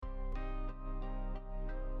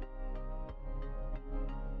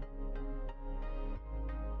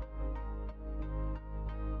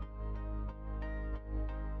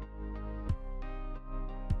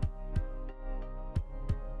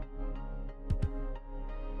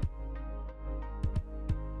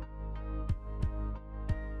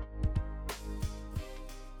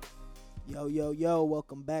Yo,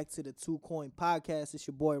 welcome back to the Two Coin Podcast. It's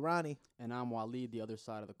your boy Ronnie. And I'm Waleed, the other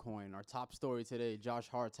side of the coin. Our top story today, Josh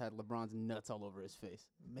Hart's had LeBron's nuts all over his face.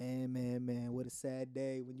 Man, what a sad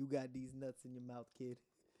day when you got these nuts in your mouth, kid.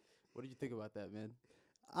 What did you think about that, man?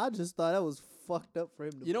 I just thought that was fucked up for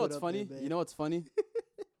him to You know put what's up funny? there, man. You know what's funny?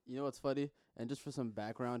 You know what's funny? And just for some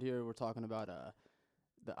background here, we're talking about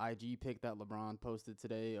the IG pic that LeBron posted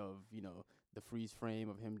today of, the freeze frame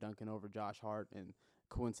of him dunking over Josh Hart. And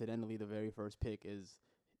coincidentally, the very first pic is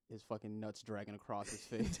his fucking nuts dragging across his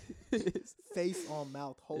face. Face on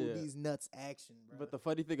mouth, hold Yeah. these nuts action, bro. But the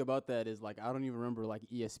funny thing about that is, like, I don't even remember, like,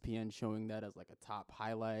 ESPN showing that as, like, a top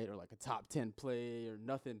highlight or, like, a top 10 play or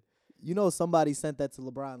nothing. You know somebody sent that to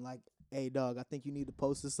LeBron like, hey, dog, I think you need to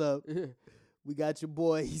post this up. We got your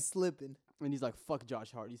boy. He's slipping. And he's like, fuck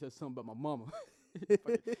Josh Hart. He said something about my mama.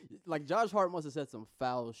 Like, Josh Hart must have said some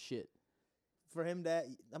foul shit. For him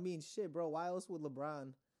shit, bro, why else would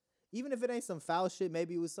LeBron? Even if it ain't some foul shit,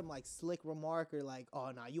 maybe it was some like slick remark or like, oh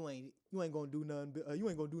nah, you ain't gonna do nothing. You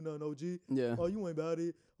ain't gonna do nothing, OG. Yeah. Oh, you ain't about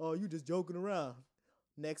it. Oh, you just joking around.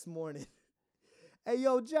 Next morning, hey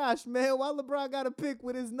yo, Josh, man, why LeBron got a pic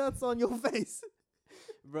with his nuts on your face?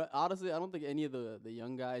 But honestly, I don't think any of the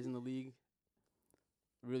young guys in the league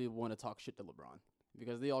really want to talk shit to LeBron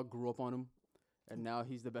because they all grew up on him, and now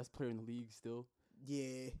he's the best player in the league still.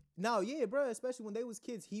 Yeah, bro. Especially when they was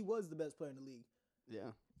kids, he was the best player in the league.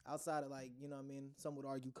 Yeah. Outside of like, you know what I mean? Some would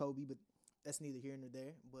argue Kobe, but that's neither here nor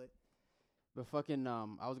there. But fucking,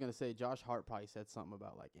 I was gonna say Josh Hart probably said something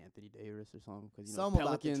about like Anthony Davis or something because Something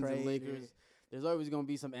about the Pelicans trade, and Lakers. yeah. There's always gonna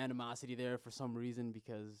be some animosity there for some reason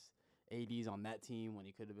because AD's on that team when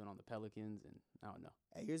he could have been on the Pelicans, and I don't know.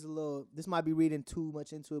 Hey, here's a little. This might be reading too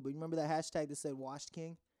much into it, but you remember that hashtag that said "Washed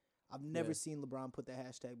King"? I've never seen LeBron put that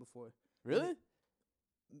hashtag before. Really?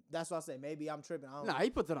 That's what I say. Maybe I'm tripping. I don't Nah, know. he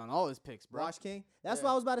puts it on all his picks, bro. Wash King. That's Yeah.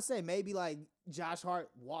 what I was about to say. Maybe like Josh Hart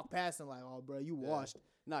walked past him like, "Oh, bro, you Yeah. washed."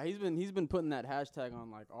 Nah, he's been putting that hashtag on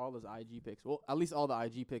like all his IG pics. Well, at least all the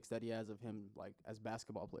IG pics that he has of him like as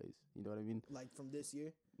basketball plays. You know what I mean? Like from this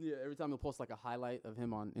year. Yeah. Every time he'll post like a highlight of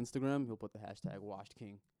him on Instagram, he'll put the hashtag Washed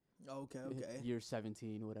King. Okay. Year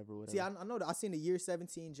 17, whatever. See, I know that I seen the year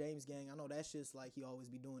 17 James Gang. I know that's just like he always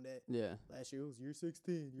be doing that. Yeah. Last year it was year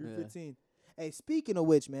 16, year Yeah. 15. Hey, speaking of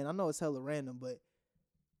which, man, I know it's hella random, but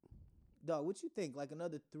dog, what you think? Like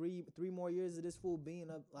another three more years of this fool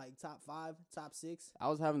being up like top 5, top 6? I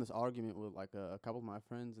was having this argument with like a couple of my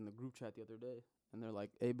friends in the group chat the other day, and they're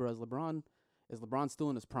like, "Hey, bro, is LeBron still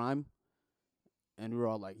in his prime?" And we were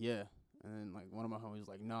all like, "Yeah." And then like one of my homies was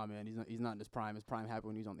like, "Nah, man, he's not in his prime. His prime happened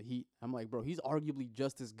when he was on the Heat." I'm like, "Bro, he's arguably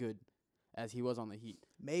just as good as he was on the Heat.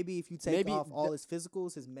 Maybe if you take off all his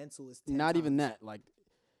physicals, his mental is 10 Not even times. that. Like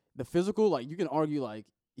the physical, like you can argue like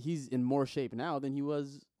he's in more shape now than he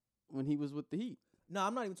was when he was with the Heat. No,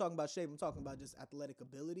 I'm not even talking about shape. I'm talking about just athletic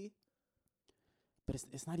ability. But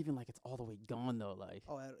it's not even like it's all the way gone though. Like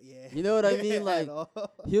Oh, yeah. you know what I mean? At Like all.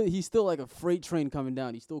 he's still like a freight train coming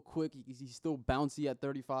down. He's still quick. He's still bouncy at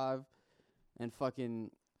 35. And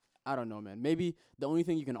fucking, I don't know, man. Maybe the only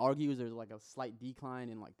thing you can argue is there's like a slight decline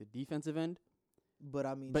in like the defensive end. But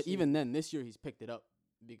I mean, But shit. even then, this year he's picked it up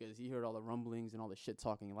because he heard all the rumblings and all the shit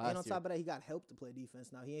talking last And on year. top of that, he got help to play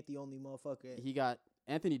defense. Now he ain't the only motherfucker. He got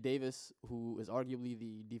Anthony Davis, who is arguably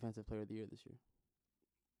the defensive player of the year this year.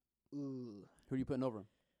 Ooh. Who are you putting over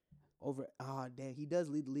him? Damn, he does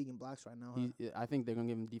lead the league in blocks right now. Huh? I think they're gonna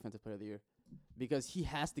give him defensive player of the year because he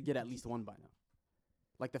has to get at least one by now.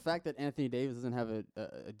 Like the fact that Anthony Davis doesn't have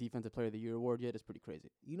a defensive player of the year award yet is pretty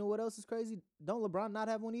crazy. You know what else is crazy? Don't LeBron not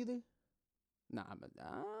have one either? Nah, but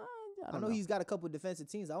I know he's got a couple of defensive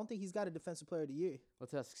teams. I don't think he's got a defensive player of the year.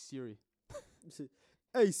 Let's ask Siri.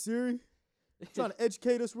 Hey Siri, trying to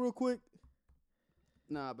educate us real quick.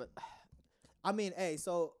 Nah, but I mean, hey,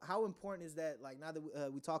 so how important is that? Like now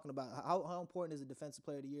that we talking about how important is a defensive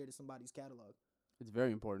player of the year to somebody's catalog? it's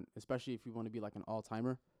very important, especially if you want to be like an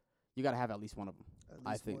all-timer. You got to have at least one of them.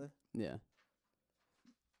 I think. One. Yeah.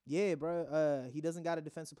 Yeah, bro. He doesn't got a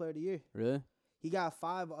defensive player of the year. Really? He got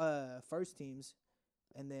 5 first teams,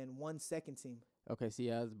 and then 1 second team. Okay, see,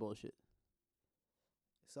 yeah, that's bullshit.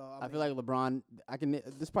 So I feel like LeBron,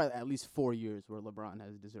 there's probably at least 4 years where LeBron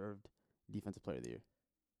has deserved defensive player of the year.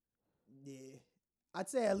 yeah, I'd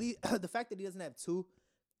say at least the fact that he doesn't have 2,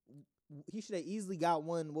 he should have easily got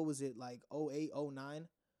one. What was it like 08, 09?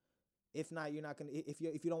 If not, you're not gonna. If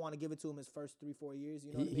you don't want to give it to him his first 3-4 years,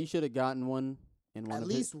 you know. He should have gotten one in one at of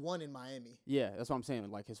least his, one in Miami. Yeah, that's what I'm saying.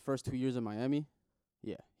 Like his first 2 years in Miami,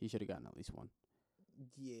 yeah, he should have gotten at least one.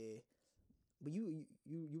 Yeah, but you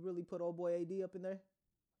really put old boy AD up in there?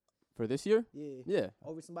 For this year? Yeah. Yeah.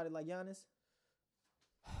 Over somebody like Giannis?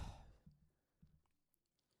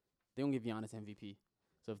 they don't give Giannis MVP.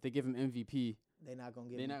 So if they give him MVP, They're not gonna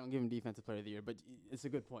give. they're him. not gonna give him Defensive Player of the Year. But it's a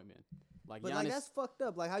good point, man. Like But Giannis, like that's fucked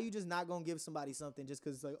up. Like how you just not gonna give somebody something just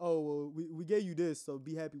because like, oh well, we gave you this, so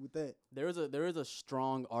be happy with that. there is a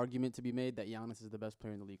strong argument to be made that Giannis is the best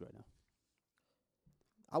player in the league right now,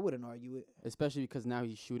 I wouldn't argue it. especially because now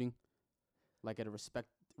he's shooting like at a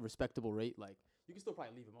respectable rate. Like you can still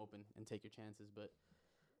probably leave him open and take your chances, but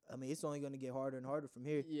I mean, it's only gonna get harder and harder from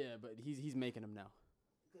here. yeah, but he's making them now.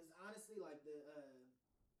 Because honestly, like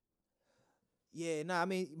yeah, nah, I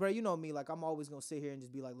mean, bro, you know me. Like I'm always gonna sit here and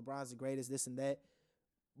just be like, LeBron's the greatest, this and that.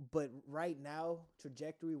 But right now,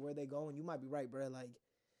 trajectory where they going, you might be right, bro. Like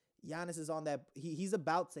Giannis is on that. He's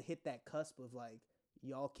about to hit that cusp of like,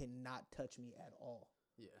 y'all cannot touch me at all.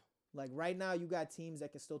 Yeah. Like right now, you got teams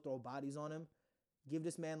that can still throw bodies on him. Give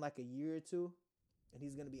this man like a year or two, and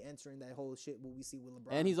he's gonna be entering that whole shit what we see with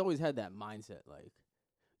LeBron. And he's always had that mindset. Like,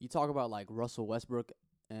 you talk about like Russell Westbrook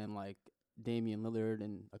and like Damian Lillard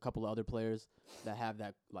and a couple of other players that have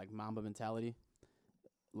that like Mamba mentality,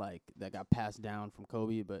 like that got passed down from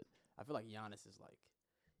Kobe. But I feel like Giannis is like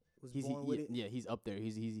was he's born with it. yeah, he's up there.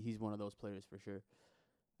 He's one of those players for sure.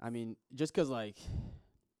 I mean, just 'cause like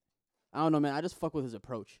I don't know, man. I just fuck with his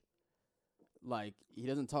approach. Like he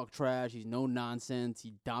doesn't talk trash. He's no nonsense.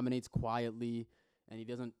 He dominates quietly, and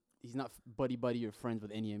he's not buddy or friends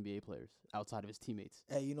with any NBA players outside of his teammates.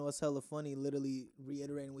 Hey, you know what's hella funny? Literally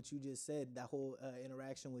reiterating what you just said. That whole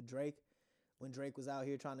interaction with Drake, when Drake was out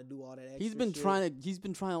here trying to do all that extra He's been shit, trying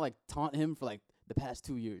to like taunt him for like the past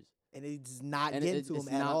 2 years, and it's not and getting to him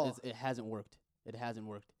at all. It hasn't worked. It hasn't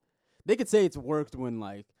worked. They could say it's worked when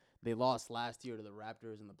like they lost last year to the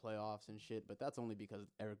Raptors in the playoffs and shit, but that's only because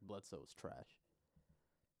Eric Bledsoe is trash.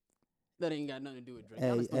 That ain't got nothing to do with Drake.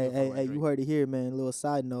 Hey, you heard it here, man. Little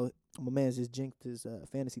side note, my man's just jinxed his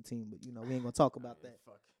fantasy team, but you know we ain't gonna talk about that.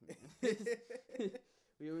 Fuck.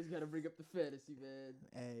 We always gotta bring up the fantasy, man.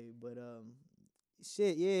 Hey, but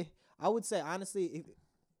shit, yeah. I would say honestly,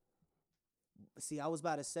 I was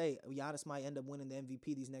about to say Giannis might end up winning the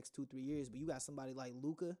MVP these next 2-3 years, but you got somebody like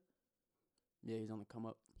Luka. Yeah, he's on the come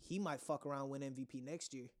up. He might fuck around win MVP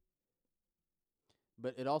next year.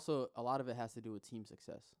 But it also a lot of it has to do with team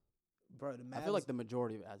success. Bro, the Mavs, I feel like the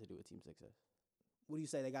majority of it has to do with team success. what do you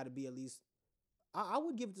say? They got to be at least. I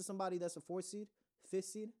would give it to somebody that's a 4th seed, 5th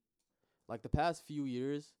seed. Like the past few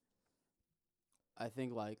years, I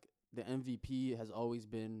think like the MVP has always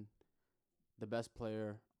been the best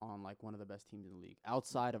player on like one of the best teams in the league,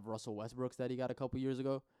 outside of Russell Westbrook's that he got a couple years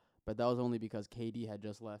ago. But that was only because KD had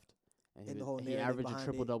just left, and he averaged a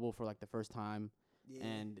triple double for like the first time,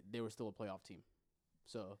 and they were still a playoff team.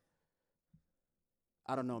 So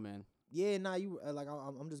I don't know, man. Yeah, nah, you like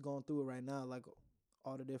I'm just going through it right now, like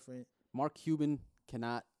all the different. Mark Cuban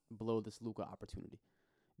cannot blow this Luka opportunity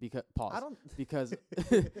because I don't because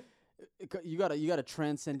you got a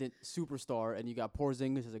transcendent superstar and you got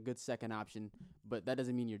Porzingis as a good second option, but that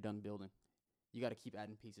doesn't mean you're done building. You got to keep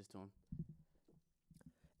adding pieces to him.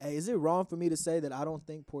 Hey, is it wrong for me to say that I don't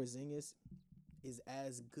think Porzingis is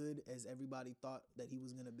as good as everybody thought that he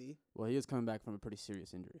was gonna be? Well, he is coming back from a pretty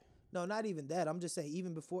serious injury. No, not even that. I'm just saying,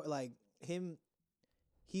 even before like him,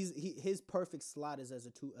 his perfect slot is as a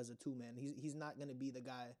two man. He's not gonna be the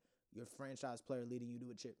guy, your franchise player leading you to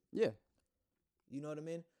a chip. Yeah, you know what I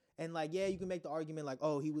mean. And like, yeah, you can make the argument like,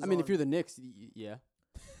 oh, he was. I mean, if you're the Knicks, yeah.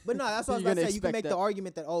 But no, that's what I was about to say. You can make that. the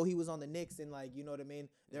argument that, oh, he was on the Knicks and like, you know what I mean.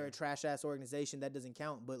 They're a trash ass organization that doesn't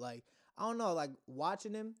count. But like, I don't know, like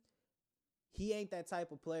watching him, he ain't that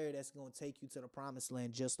type of player that's gonna take you to the promised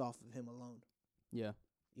land just off of him alone. Yeah.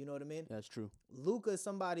 You know what I mean? That's true. Luka is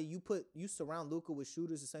somebody you surround Luka with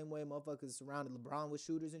shooters the same way motherfuckers surrounded LeBron with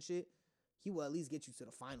shooters and shit. He will at least get you to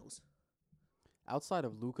the finals. Outside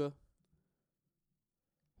of Luka,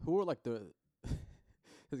 who are like the this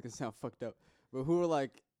is gonna sound fucked up, but who are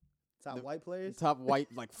like top white players? Top white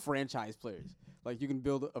like franchise players. Like you can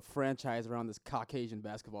build a franchise around this Caucasian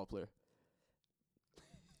basketball player.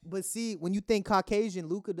 But see, when you think Caucasian,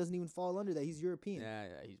 Luka doesn't even fall under that. He's European. Yeah,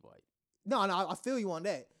 he's white. No, I feel you on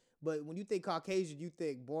that. But when you think Caucasian, you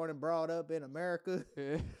think born and brought up in America,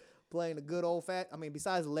 playing a good old fat. I mean,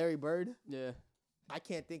 besides Larry Bird, yeah, I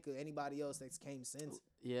can't think of anybody else that's came since.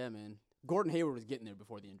 Yeah, man. Gordon Hayward was getting there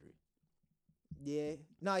before the injury. Yeah,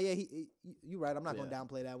 no, yeah, you're right. I'm not gonna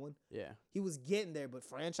downplay that one. Yeah, he was getting there, but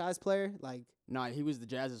franchise player, like, nah, he was the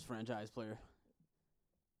Jazz's franchise player,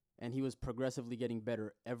 and he was progressively getting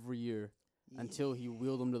better every year until he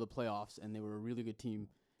wheeled them to the playoffs, and they were a really good team.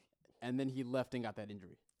 And then he left and got that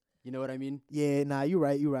injury. You know what I mean? Yeah, nah, you're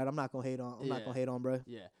right. I'm not gonna hate on. I'm not gonna hate on, bro.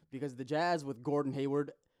 Yeah, because the Jazz with Gordon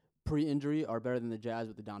Hayward pre-injury are better than the Jazz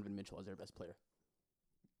with the Donovan Mitchell as their best player.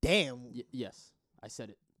 Damn. Yes, I said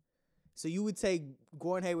it. So you would take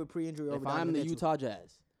Gordon Hayward pre-injury over If Donovan I'm the Mitchell. Utah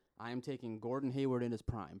Jazz, I am taking Gordon Hayward in his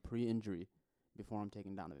prime, pre-injury, before I'm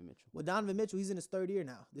taking Donovan Mitchell. Well, Donovan Mitchell, he's in his third year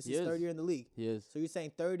now. This He is is. third year in the league. He is. So you're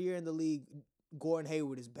saying third year in the league, Gordon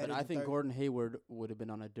Hayward is better But I than think third. Gordon Hayward would have been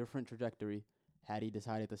on a different trajectory had he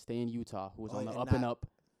decided to stay in Utah, who was Oh, on the and up and not- up,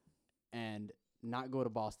 and not go to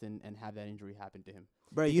Boston and have that injury happen to him.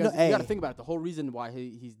 Bro, Because you know, you got to hey, think about it. The whole reason why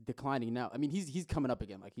he's declining now, I mean, he's coming up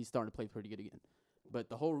again. Like, he's starting to play pretty good again. But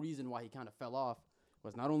the whole reason why he kind of fell off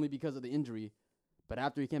was not only because of the injury, but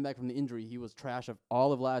after he came back from the injury, he was trash of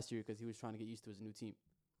all of last year because he was trying to get used to his new team.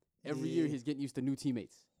 Every year Yeah. he's getting used to new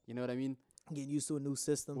teammates. You know what I mean? getting used to a new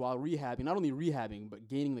system. While rehabbing, not only rehabbing, but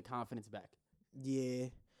gaining the confidence back. Yeah.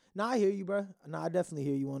 No, I hear you, bro. No, I definitely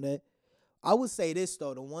hear you on that. I would say this,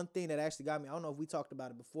 though. The one thing that actually got me, I don't know if we talked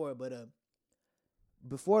about it before, but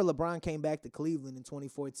before LeBron came back to Cleveland in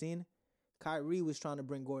 2014, Kyrie was trying to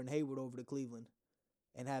bring Gordon Hayward over to Cleveland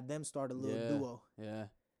and have them start a little duo. Yeah.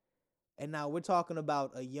 And now we're talking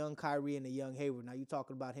about a young Kyrie and a young Hayward. Now you're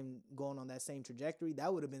talking about him going on that same trajectory.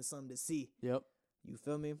 That would have been something to see. Yep. You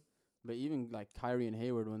feel me? But even like Kyrie and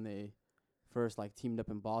Hayward, when they first like teamed up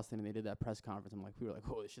in Boston and they did that press conference, we were like,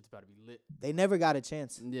 oh, this shit's about to be lit. They never got a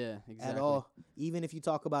chance Yeah, exactly. at all. Even if you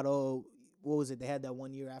talk about, what was it? They had that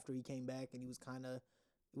 1 year after he came back and he was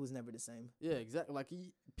it was never the same. Yeah, exactly. Like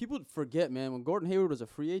people forget, man, when Gordon Hayward was a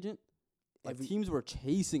free agent, like teams were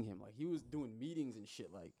chasing him. Like he was doing meetings and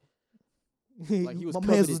shit. Like he was My man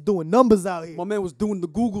coveted. was doing numbers out here. my man was doing the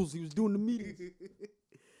Googles. He was doing the meetings.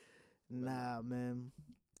 Nah, man.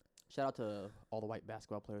 Shout out to all the white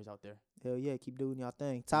basketball players out there. Hell yeah, keep doing y'all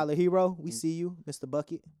thing. Tyler Hero, we see you, Mr.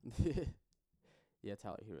 Bucket. Yeah,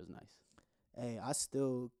 Tyler Hero's nice. Hey,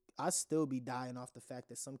 I still be dying off the fact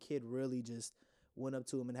that some kid really just went up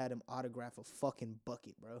to him and had him autograph a fucking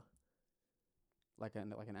bucket, bro. Like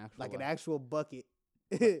an actual Like an actual bucket.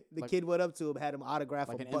 The kid went up to him, had him autograph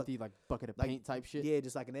like a an bucket. empty paint type shit. Yeah,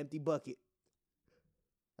 just like an empty bucket.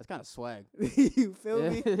 That's kind of swag. You feel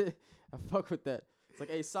me? I fuck with that. It's like,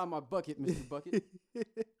 hey, sign my bucket, Mr. Bucket. That's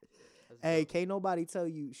Hey, dope. can't nobody tell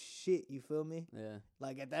you shit, you feel me? Yeah.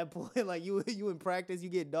 Like at that point, like you in practice, you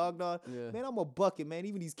get dogged on. Yeah. Man, I'm a bucket, man.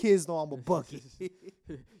 Even these kids know I'm a bucket.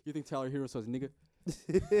 You think Tyler Hero says nigga?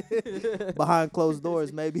 Behind closed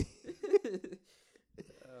doors, maybe.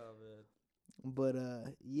 Oh man. But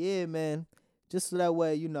yeah, man. Just so that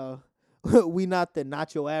way, we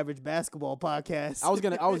not your average basketball podcast. I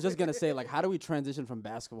was just gonna say, like, how do we transition from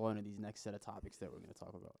basketball into these next set of topics that we're gonna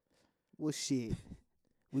talk about? Well, shit.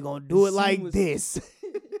 We gonna do it like Seamless. this.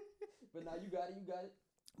 But now you got it.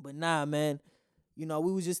 But nah, man. We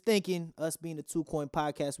was just thinking, us being the 2 Coin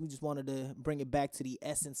podcast, we just wanted to bring it back to the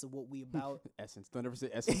essence of what we about. Essence. Don't ever say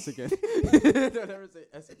essence again. Don't ever say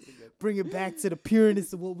essence again. Bring it back to the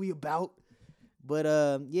pureness of what we about. But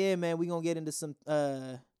yeah, man, we gonna get into some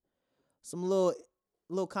little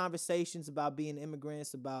conversations about being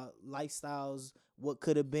immigrants, about lifestyles, what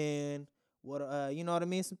could have been, what you know what I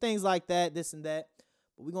mean, some things like that, this and that.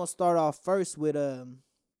 But we gonna start off first with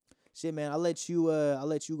shit, man. I'll let you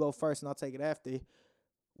go first, and I'll take it after.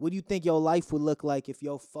 What do you think your life would look like if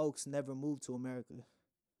your folks never moved to America?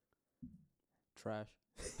 Trash.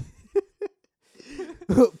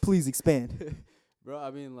 Please expand. Bro,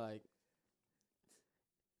 I mean, like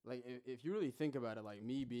if you really think about it, like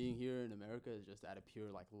me being here in America is just out of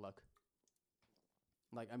pure like luck.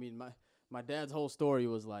 Like, I mean, my dad's whole story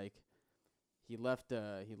was like he left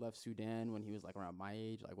Sudan when he was like around my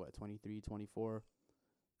age, like what, 23, 24.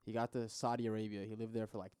 He got to Saudi Arabia. He lived there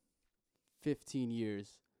for like 15 years.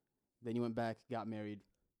 Then he went back, got married,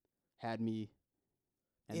 had me.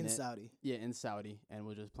 And In then- Saudi. Yeah, in Saudi, and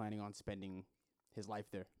was just planning on spending his life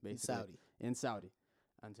there, basically. In Saudi. In Saudi.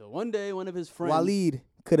 Until one day, one of his friends... Waleed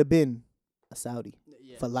could have been a Saudi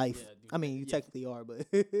Yeah, for life. yeah, dude, I mean, you yeah. technically are, but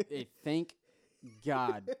Hey, thank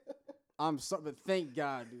God. I'm sorry, but thank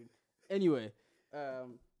God, dude. Anyway,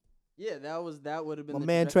 yeah, that would have been my the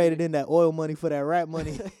man trajectory- traded in that oil money for that rap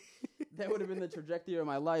money. That would have been the trajectory of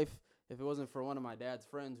my life if it wasn't for one of my dad's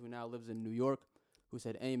friends who now lives in New York, who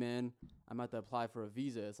said, "Hey, man, I'm about to apply for a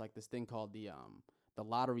visa. It's like this thing called the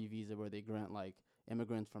lottery visa, where they grant like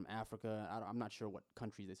immigrants from Africa. I'm not sure what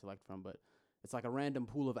countries they select from, but it's like a random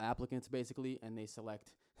pool of applicants basically, and they select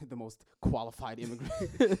the most qualified immigrant.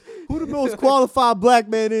 Who the most qualified black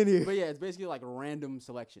man in here? But yeah, it's basically like a random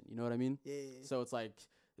selection. You know what I mean? Yeah. So it's like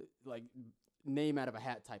name out of a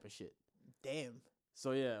hat type of shit. Damn.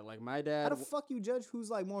 So yeah, like my How dad. the fuck you judge who's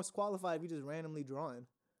like most qualified if you just randomly drawing?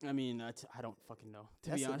 I mean, I don't fucking know,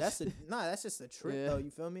 to be honest. That's just a trick Yeah. though. You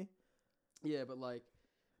feel me? Yeah, but like,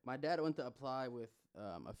 my dad went to apply with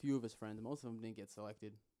a few of his friends. Most of them didn't get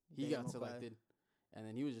selected. He Damn, got okay. selected, and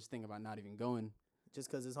then he was just thinking about not even going. Just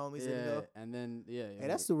because his homies didn't go. And then Hey,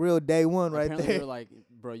 that's the real day one right apparently there. they were like,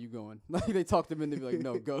 bro, you going? Like they talked him into be like,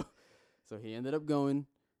 no, go. So he ended up going,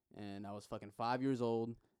 and I was fucking 5 years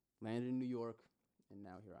old, landed in New York, and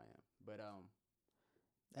now here I am. But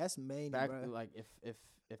That's main, back bro. like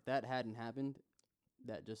if that hadn't happened,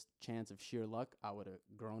 that just chance of sheer luck, I would have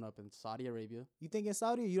grown up in Saudi Arabia. You think in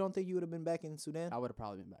Saudi, or you don't think you would have been back in Sudan? I would have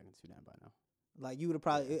probably been back in Sudan by now. Like you would have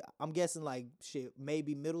probably. I'm guessing like shit.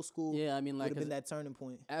 Maybe middle school. Yeah, I mean, would like have been that turning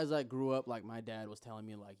point. as I grew up, like my dad was telling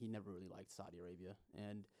me, like he never really liked Saudi Arabia,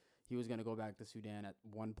 and he was gonna go back to Sudan at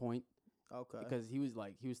one point. Okay. Because he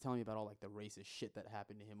was telling me about all like the racist shit that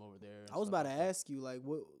happened to him over there. I was about to ask you, like,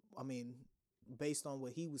 what? I mean, based on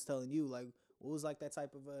what he was telling you, like, what was like that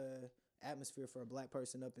type of atmosphere for a black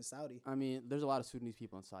person up in Saudi? I mean, there's a lot of Sudanese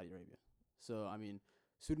people in Saudi Arabia, so I mean,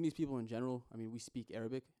 Sudanese people in general. I mean, we speak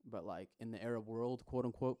Arabic, but like in the Arab world, quote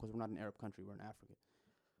unquote, because we're not an Arab country, we're in Africa.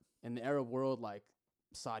 In the Arab world, like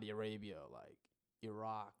Saudi Arabia, like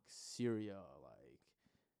Iraq, Syria, like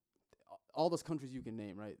all those countries you can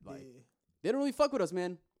name, right? Like. Yeah. They don't really fuck with us,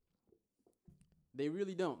 man. They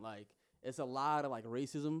really don't. Like, it's a lot of, like,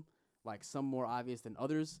 racism, like, some more obvious than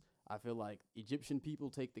others. I feel like Egyptian people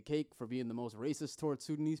take the cake for being the most racist towards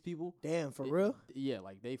Sudanese people. Damn, for real? Yeah,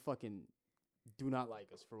 like, they fucking do not like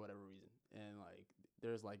us for whatever reason. And, like,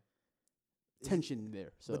 there's, like, tension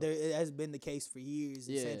there. So But it has been the case for years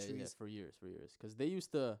and centuries. Yeah, for years. Because they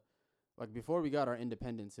used to, like, before we got our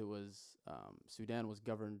independence, it was, Sudan was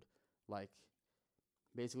governed, like,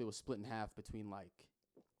 basically was split in half between like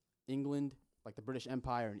England, like the British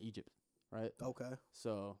Empire, and Egypt, right? Okay.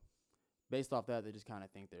 So based off that, they just kind of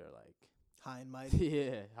think they're like high and mighty.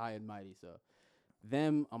 Yeah, high and mighty. So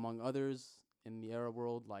them, among others in the Arab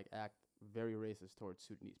world, like act very racist towards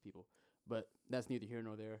Sudanese people. But that's neither here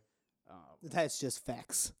nor there. That's just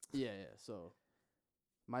facts. Yeah. So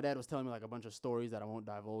my dad was telling me like a bunch of stories that I won't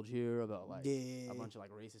divulge here about like a bunch of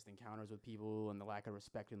like racist encounters with people and the lack of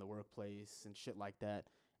respect in the workplace and shit like that,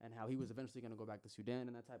 and how he was eventually gonna go back to Sudan,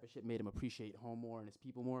 and that type of shit made him appreciate home more and his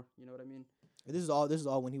people more. You know what I mean? This is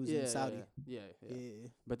all when he was in Saudi. Yeah.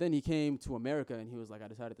 But then he came to America and he was like, I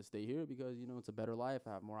decided to stay here because you know it's a better life,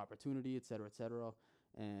 I have more opportunity, et cetera,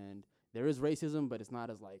 and there is racism, but it's not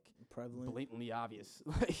as like prevalent, blatantly obvious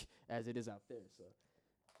like as it is out there. So,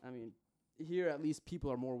 I mean. Here, at least,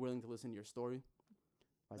 people are more willing to listen to your story,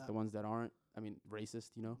 like the ones that aren't. I mean,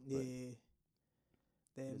 racist, you know. Yeah.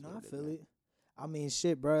 Damn, no, I feel it. I mean,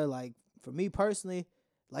 shit, bro. Like for me personally,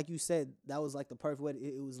 like you said, that was like the perfect way.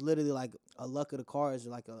 It was literally like a luck of the cards, or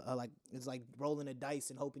like a like it's like rolling a dice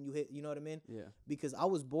and hoping you hit. You know what I mean? Yeah. Because I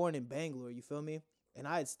was born in Bangalore. You feel me? And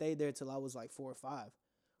I had stayed there till I was like 4 or 5.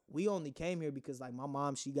 We only came here because like my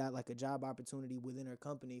mom, she got like a job opportunity within her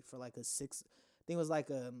company for like a 6. I think it was like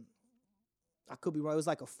I could be wrong. It was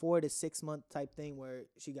like a 4 to 6 month type thing where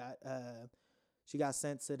she got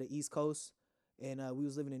sent to the East Coast, and we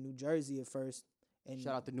was living in New Jersey at first. And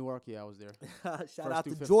shout out to Newark, yeah, I was there. Shout out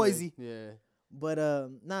to Joyzy. Yeah.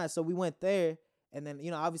 But so we went there, and then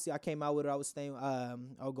you know obviously I came out with her. I was staying. I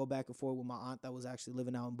would go back and forth with my aunt that was actually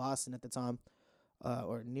living out in Boston at the time,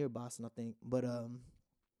 or near Boston, I think. But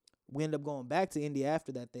we ended up going back to India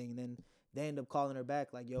after that thing, and then they ended up calling her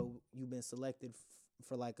back like, "Yo, you've been selected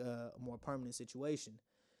for like a more permanent situation."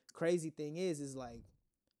 Crazy thing is like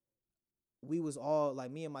we was all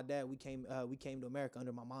like me and my dad. We came to America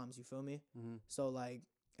under my mom's. You feel me? Mm-hmm. So like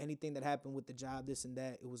anything that happened with the job, this and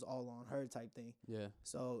that, it was all on her type thing. Yeah.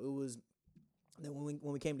 So it was. Then when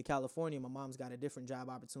we came to California, my mom's got a different job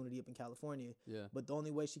opportunity up in California. Yeah. But the only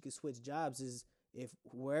way she could switch jobs is if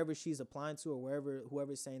wherever she's applying to or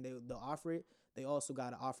whoever's saying they'll offer it, they also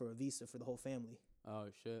got to offer a visa for the whole family. Oh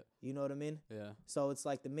shit. You know what I mean? Yeah. So it's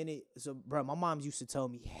like bro, my mom used to tell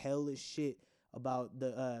me hella shit about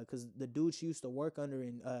cause the dude she used to work under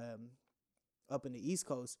in up in the East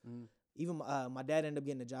Coast. Mm. Even my dad ended up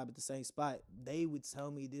getting a job at the same spot. They would tell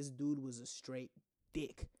me this dude was a straight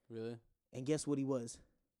dick. Really? And guess what he was?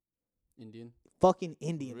 Indian. Fucking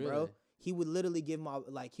Indian, really? Bro. He would literally give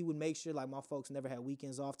he would make sure like my folks never had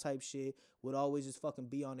weekends off type shit. Would always just fucking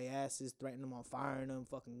be on their asses, threatening them on firing them,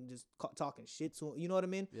 fucking just talking shit to them. You know what I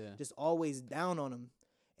mean? Yeah. Just always down on them.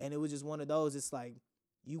 And it was just one of those. It's like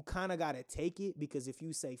you kind of gotta take it because if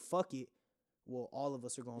you say fuck it, well, all of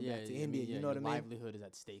us are going back to India. You know what I mean? Livelihood is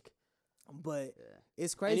at stake. But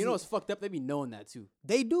it's crazy. And you know what's fucked up? They be knowing that too.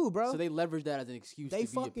 They do, bro. So they leverage that as an excuse to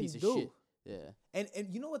be a piece of shit. Yeah. And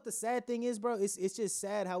you know what the sad thing is, bro? It's just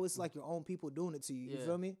sad how it's like your own people doing it to you. You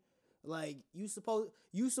feel me? Like you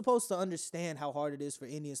supposed to understand how hard it is for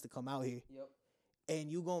Indians to come out here. Yep.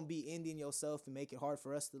 And you gonna be Indian yourself and make it hard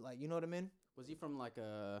for us to like, you know what I mean? Was he from like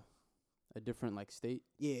a A different like state.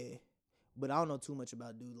 Yeah, but I don't know too much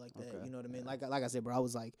about dude like that. Okay, You know what I mean? yeah. Like I said, bro, I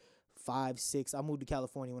was like 5, 6. I moved to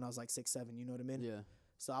California when I was like 6, 7. You know what I mean? Yeah.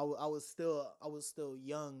 So I was still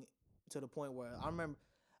young to the point where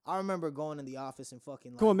I remember going in the office and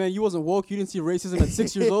fucking like, Come on, man. You wasn't woke. You didn't see racism at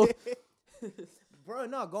 6 years old. bro.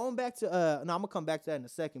 No, going back to no, I'm gonna come back to that in a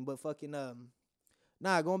second. But fucking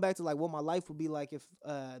going back to like what my life would be like if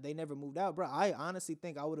they never moved out, bro. I honestly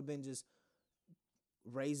think I would have been just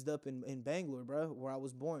raised up in Bangalore, bro, where I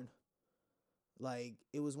was born. Like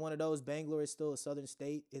it was one of those. Bangalore is still a southern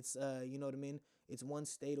state. It's you know what I mean. It's one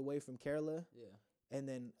state away from Kerala, Yeah. and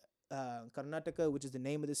then Karnataka, which is the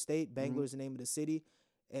name of the state. Bangalore is the name of the city.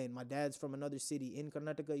 And my dad's from another city in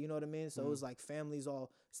Karnataka, you know what I mean? So it was like families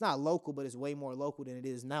all, it's not local, but it's way more local than it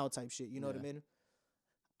is now type shit, you know what I Yeah. mean?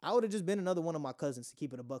 I would have just been another one of my cousins to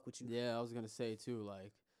keep it a buck with you. Yeah, I was gonna say too.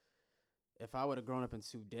 Like, if I would have grown up in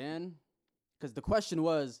Sudan, because the question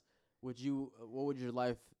was, what would your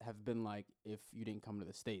life have been like if you didn't come to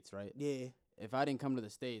the States, right? Yeah. If I didn't come to the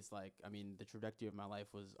States, like, I mean, the trajectory of my life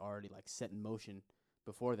was already like set in motion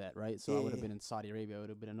before that, right? So I would have Yeah. been in Saudi Arabia. I would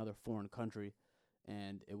have been another foreign country,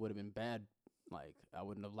 and it would have been bad. Like, I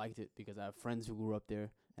wouldn't have liked it because I have friends who grew up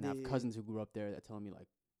there, and I have Yeah. cousins who grew up there that telling me like,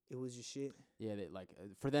 It was your shit. yeah, they like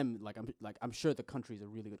for them, I'm sure the country's a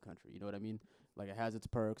really good country. You know what I mean? Like it has its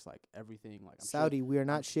perks, like everything. Like Saudi, we are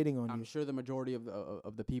not shitting on I'm you. sure the majority of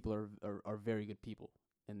the people are very good people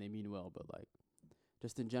and they mean well. But like,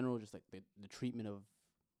 just in general, just like the treatment of,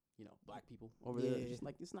 black people over there, Yeah. just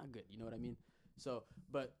like it's not good. You know what I mean? So,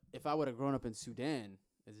 but if I would have grown up in Sudan,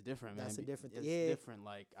 it's different, man. That's a different It's yeah. different.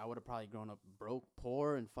 Like I would have probably grown up broke,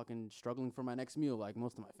 poor, and fucking struggling for my next meal, like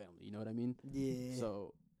most of my family. You know what I mean? Yeah.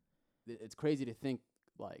 So it's crazy to think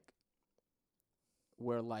like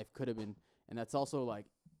where life could have been, and that's also like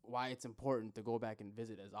why it's important to go back and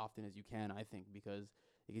visit as often as you can. I think because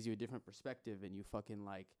it gives you a different perspective, and you fucking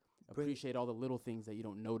like appreciate all the little things that you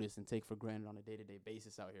don't notice and take for granted on a day-to-day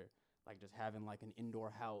basis out here. Like just having like an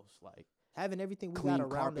indoor house, like Having everything we clean got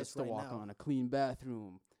around carpets us to right walk now. on, a clean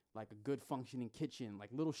bathroom, like a good functioning kitchen, like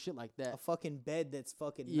little shit like that. A fucking bed that's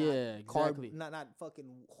fucking Yeah, exactly. not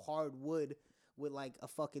fucking hardwood with like a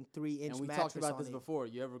fucking 3-inch And we mattress talked about on this it. before.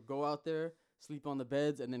 You ever go out there, sleep on the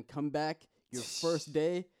beds, and then come back your first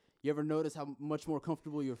day? You ever notice how much more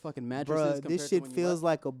comfortable your fucking mattress is? Bruh, Compared this to shit when you feels left?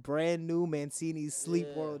 like a brand new Mancini's Sleep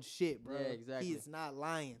Yeah. World shit, bro. Yeah, exactly. He is not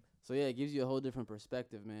lying. So yeah, it gives you a whole different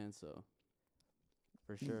perspective, man. So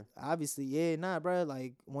for sure. Obviously, yeah, nah, bro.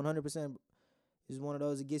 Like 100% is one of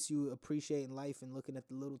those. It gets you appreciating life and looking at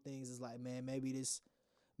the little things. It's like, man, maybe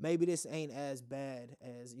this ain't as bad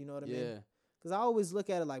as, you know what I mean? Yeah. Because I always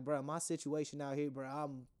look at it like, bro, my situation out here, bro,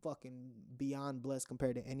 I'm fucking beyond blessed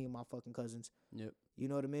compared to any of my fucking cousins. Yep. You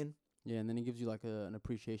know what I mean? Yeah, and then it gives you like an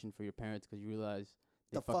appreciation for your parents because you realize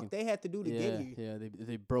The fuck they had to do to get here. Yeah,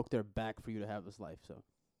 they broke their back for you to have this life. So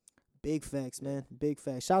Big facts, man. Big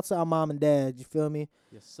facts. Shouts to our mom and dad. You feel me?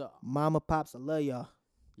 yes, sir. Mama, pops, I love y'all.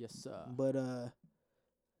 Yes, sir. But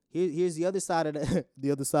here's the other side of the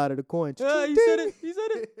the other side of the coin. Yeah, he said it. He said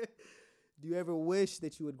it. Do you ever wish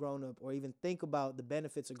that you had grown up, or even think about the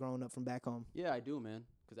benefits of growing up from back home? Yeah, I do, man.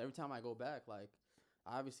 Because every time I go back, like,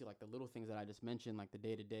 obviously, like, the little things that I just mentioned, like, the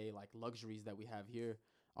day-to-day, like, luxuries that we have here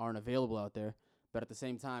aren't available out there. But at the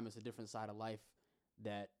same time, it's a different side of life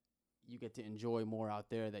that you get to enjoy more out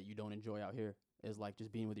there that you don't enjoy out here. Is, like,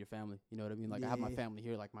 just being with your family. You know what I mean? Like, I have my Yeah. family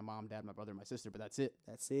here, like, my mom, dad, my brother, my sister, but that's it.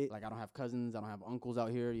 That's it. Like, I don't have cousins. I don't have uncles out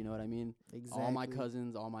here. You know what I mean? Exactly. All my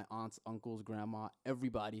cousins, all my aunts, uncles, grandma,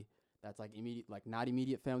 everybody that's like immediate, like not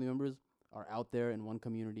immediate family members are out there in one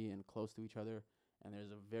community and close to each other. And there's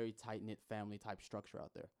a very tight knit family type structure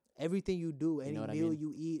out there. Everything you do, any know what I meal mean?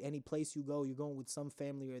 you eat, any place you go, you're going with some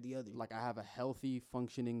family or the other. Like I have a healthy,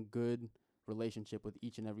 functioning, good relationship with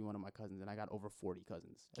each and every one of my cousins, and I got over 40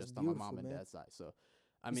 cousins That's just on my beautiful, mom and man. dad's side. So,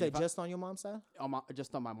 I you mean, said just on your mom's side?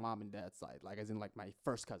 just on my mom and dad's side, like as in like my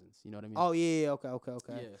first cousins. You know what I mean? Oh yeah, okay.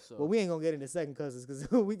 yeah. So Well, we ain't gonna get into second cousins because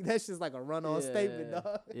that's just like a run-on statement,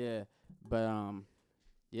 dog. Yeah, but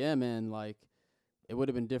yeah, man, like it would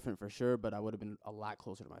have been different for sure, but I would have been a lot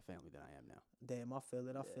closer to my family than I am now. Damn, I feel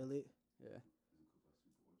it. I Yeah. feel it.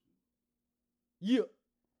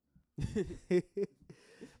 Yeah.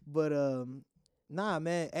 But nah,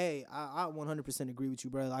 man. Hey, I 100% agree with you,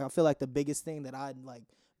 bro. Like I feel like the biggest thing that I like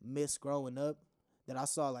miss growing up that I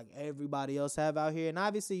saw like everybody else have out here, and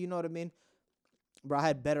obviously, you know what I mean. Bro, I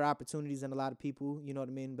had better opportunities than a lot of people. You know what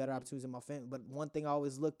I mean? Better opportunities than my family. But one thing I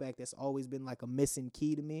always look back that's always been like a missing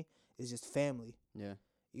key to me is just family. Yeah.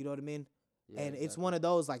 You know what I mean? Yeah, And it's exactly. one of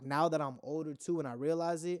those, like, now that I'm older, too, and I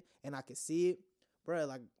realize it, and I can see it, bro,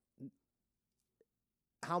 like,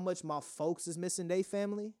 how much my folks is missing their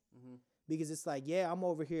family. Mhm. because it's like, yeah, I'm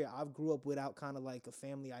over here. I grew up without kind of like a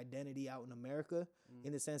family identity out in America,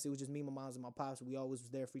 in the sense it was just me, my moms, and my pops. We always was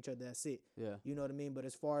there for each other. That's it. Yeah. You know what I mean? But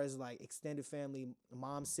as far as like extended family,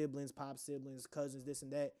 mom siblings, pop siblings, cousins, this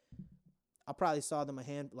and that, I probably saw them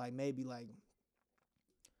maybe like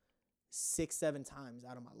 6-7 times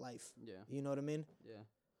out of my life. Yeah. You know what I mean? Yeah.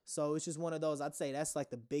 So it's just one of those. I'd say that's like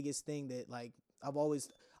the biggest thing that like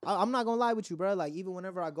I'm not gonna lie with you, bro. Like even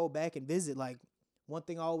whenever I go back and visit, like one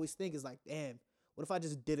thing I always think is like, damn, what if I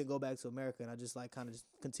just didn't go back to America and I just like kind of just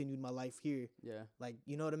continued my life here? Yeah. Like,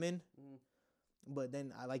 you know what I mean? Mm. But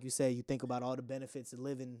then, like you say, you think about all the benefits of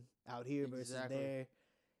living out here versus Exactly. there.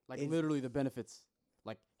 Like It's- literally the benefits,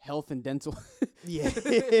 like health and dental. Yeah.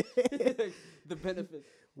 The benefits.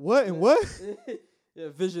 What and what? Yeah,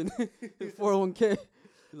 vision. 401k.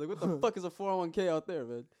 He's like, what the fuck is a 401k out there,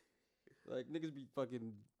 man? Like niggas be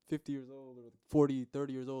fucking 50 years old or 40,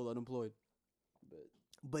 30 years old unemployed.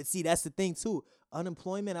 But see, that's the thing too.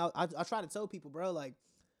 Unemployment. I try to tell people, bro, like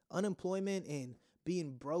unemployment and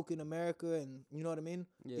being broke in America, and you know what I mean,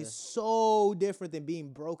 Yeah. is so different than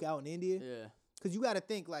being broke out in India. Yeah. Cause you got to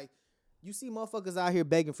think like, you see motherfuckers out here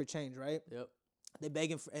begging for change, right? Yep. They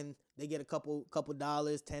begging for, and they get a couple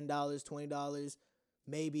dollars, $10, $20,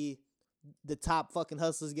 maybe. The top fucking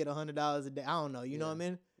hustlers get $100 a day. I don't know. You know what I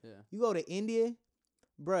mean? Yeah. You go to India,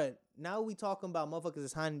 bruh. Now we talking about motherfuckers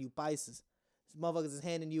is handing you paisas. Motherfuckers is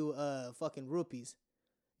handing you fucking rupees.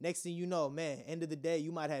 Next thing you know, man, end of the day,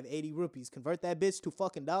 you might have 80 rupees. Convert that bitch to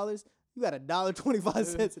fucking dollars. You got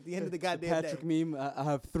 $1.25 at the end of the goddamn Patrick day. meme. I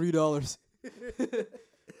have $3.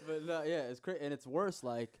 But yeah, it's crazy, and it's worse.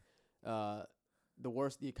 Like, the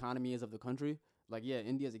worse the economy is of the country. Like, yeah,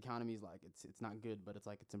 India's economy is like it's not good, but it's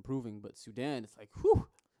like it's improving. But Sudan, it's like, whew,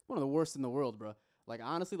 one of the worst in the world, bro. Like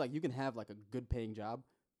honestly, like you can have like a good paying job,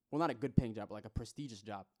 well, not a good paying job, but like a prestigious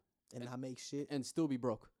job, And I make shit. and still be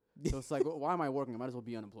broke. So it's like, why am I working? I might as well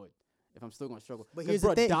be unemployed if I'm still gonna struggle. But 'Cause, here's the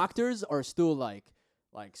bro, thing. doctors are still like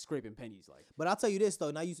scraping pennies. Like, But I'll tell you this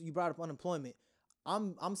though. Now you brought up unemployment.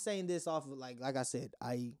 I'm saying this off of like I said,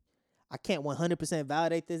 I can't 100%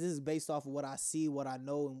 validate this. This is based off of what I see, what I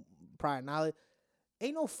know, and prior knowledge.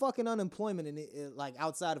 Ain't no fucking unemployment in it, like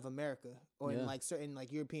outside of America or in Yeah. like certain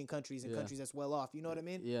like European countries and Yeah. countries that's well off. You know what I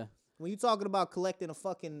mean? yeah, When you talking about collecting a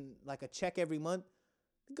fucking like a check every month,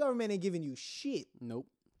 the government ain't giving you shit. nope.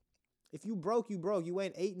 If you broke, you broke. You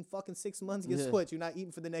ain't 8 in fucking 6 months. Guess Yeah. what? You're not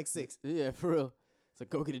eating for the next 6. Yeah, for real. It's like,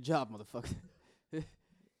 go get a job, motherfucker.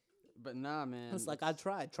 But nah, man. It's like I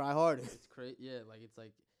tried. Try harder. It's crazy. Yeah, like it's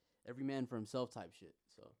like every man for himself type shit.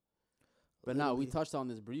 So, but now we Literally. touched on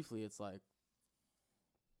this briefly. It's like,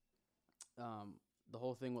 the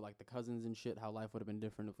whole thing with like the cousins and shit. How life would have been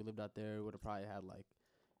different if we lived out there. Would have probably had like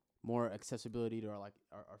more accessibility to our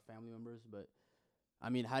family members. But I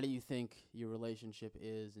mean, how do you think your relationship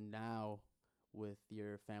is now with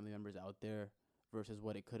your family members out there versus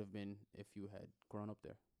what it could have been if you had grown up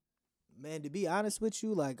there? Man, to be honest with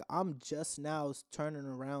you, like I'm just now turning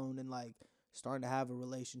around and like starting to have a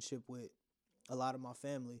relationship with a lot of my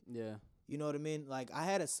family. Yeah. You know what I mean? Like I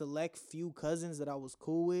had a select few cousins that I was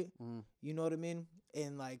cool with. Mm. You know what I mean?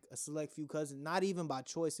 And like a select few cousins, not even by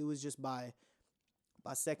choice. It was just by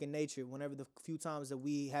second nature. Whenever the few times that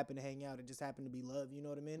we happened to hang out, it just happened to be love. You know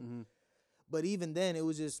what I mean? Mm-hmm. But even then, it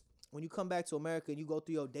was just when you come back to America and you go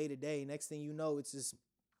through your day to day. Next thing you know, it's just.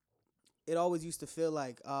 It always used to feel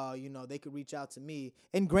like, you know, they could reach out to me.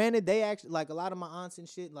 And granted, they actually, like, a lot of my aunts and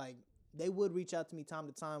shit, like, they would reach out to me time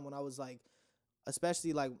to time when I was, like,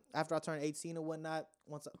 especially, like, after I turned 18 or whatnot,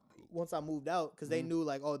 once I moved out, because they knew,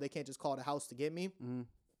 like, oh, they can't just call the house to get me. Mm-hmm.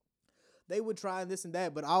 They would try and this and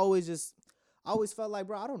that, but I always felt like,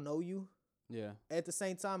 bro, I don't know you. Yeah. At the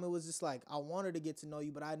same time, it was just like, I wanted to get to know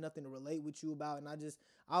you, but I had nothing to relate with you about. And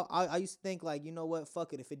I used to think, like, you know what,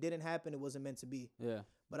 fuck it. If it didn't happen, it wasn't meant to be. Yeah.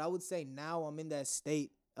 But I would say now I'm in that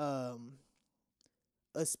state,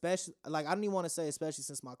 especially, like, I don't even want to say especially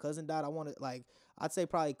since my cousin died. I want to, like, I'd say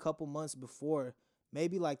probably a couple months before,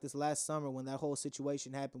 maybe like this last summer when that whole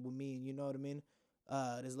situation happened with me, and you know what I mean?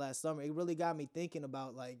 This last summer, it really got me thinking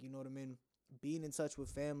about, like, you know what I mean? Being in touch with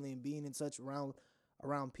family and being in touch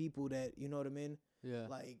around people that, you know what I mean? Yeah.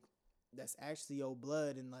 Like, that's actually your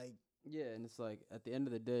blood, and, like, Yeah, and it's like at the end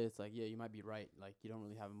of the day, it's like, yeah, you might be right. Like you don't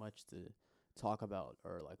really have much to talk about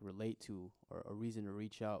or like relate to or a reason to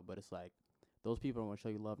reach out, but it's like those people are gonna show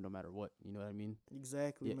you love no matter what. You know what I mean?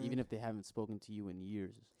 exactly, Yeah, man. even if they haven't spoken to you in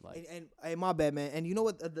years. Like, And hey, my bad, man. And you know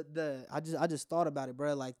what? I just thought about it,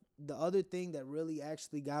 bro. Like the other thing that really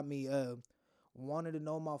actually got me wanted to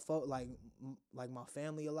know my like my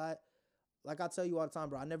family a lot. like I tell you all the time,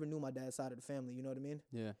 bro, I never knew my dad's side of the family. You know what I mean?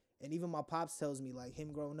 Yeah. And even my pops tells me, like,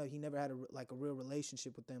 him growing up, he never had a real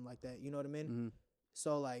relationship with them like that. You know what I mean? Mm-hmm.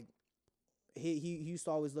 So like, he used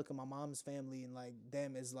to always look at my mom's family and like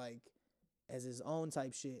them as his own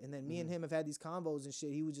type shit. And then me and him have had these convos and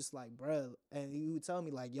shit. He was just like, bruh, and he would tell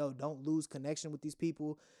me like, yo, don't lose connection with these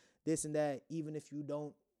people, this and that. Even if you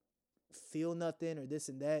don't feel nothing or this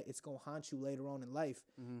and that, it's gonna haunt you later on in life.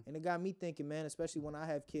 And it got me thinking, man, especially when I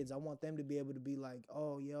have kids, I want them to be able to be like,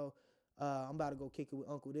 oh, yo, I'm about to go kick it with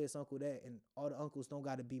uncle this, uncle that, and all the uncles don't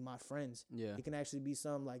got to be my friends. Yeah. It can actually be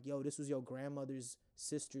some like, yo, this was your grandmother's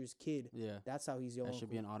sister's kid. Yeah. That's how he's your That uncle.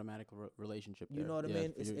 should be an automatic relationship there. You know what I Yeah,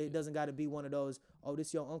 mean? It doesn't got to be one of those, oh,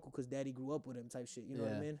 this your uncle because daddy grew up with him type shit. You know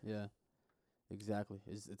what I mean? Yeah. Exactly.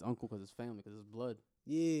 It's uncle because it's family, because it's blood.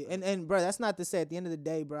 Yeah, and bro, that's not to say at the end of the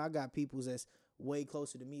day, bro, I got peoples that's way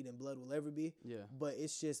closer to me than blood will ever be. Yeah. But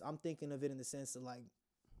it's just, I'm thinking of it in the sense of like,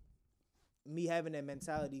 me having that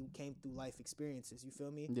mentality came through life experiences. You feel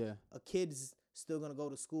me? Yeah. A kid's still gonna go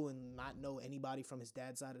to school and not know anybody from his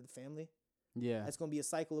dad's side of the family. Yeah. That's gonna be a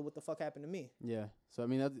cycle of what the fuck happened to me. Yeah. So I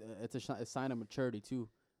mean, it's a sign of maturity too,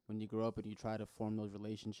 when you grow up and you try to form those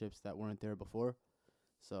relationships that weren't there before.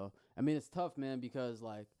 So I mean, it's tough, man, because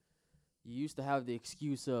like you used to have the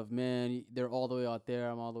excuse of, man, they're all the way out there,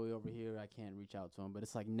 I'm all the way over here, I can't reach out to them. But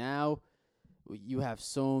it's like now you have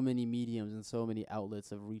so many mediums and so many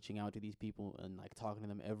outlets of reaching out to these people and like talking to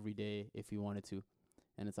them every day if you wanted to.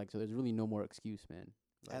 And it's like, so there's really no more excuse, man.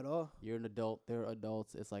 Like, At all. you're an adult, they're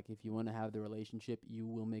adults. It's like, if you want to have the relationship, you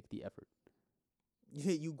will make the effort.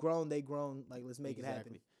 You grown, they grown. Like, let's make it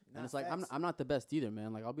happen. And it's like, I'm not the best either,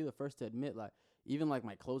 man. Like, I'll be the first to admit, like, even like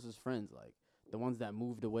my closest friends, like the ones that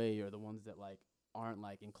moved away or the ones that like aren't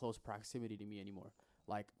like in close proximity to me anymore,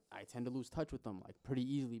 like I tend to lose touch with them like pretty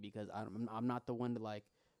easily because I'm not the one to like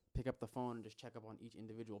pick up the phone and just check up on each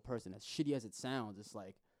individual person. As shitty as it sounds, it's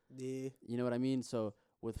like, yeah, you know what I mean? So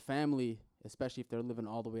with family, especially if they're living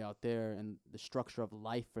all the way out there and the structure of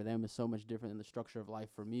life for them is so much different than the structure of life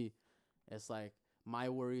for me, it's like my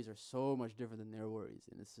worries are so much different than their worries.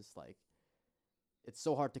 And it's just like, it's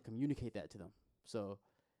so hard to communicate that to them. So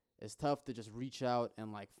it's tough to just reach out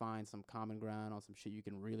and like find some common ground on some shit you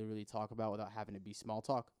can really, really talk about without having to be small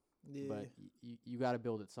talk. yeah. But you got to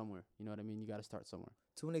build it somewhere. You know what I mean? You got to start somewhere.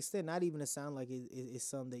 To an extent, not even to sound like it's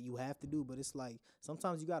something that you have to do, but it's like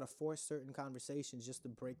sometimes you got to force certain conversations just to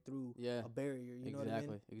break through a barrier. You know what I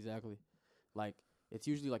mean? Exactly. Like, it's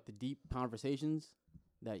usually like the deep conversations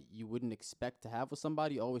that you wouldn't expect to have with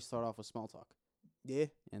somebody always start off with small talk. Yeah.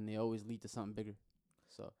 And they always lead to something bigger.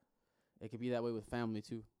 So it could be that way with family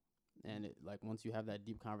too. And it, like, once you have that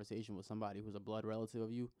deep conversation with somebody who's a blood relative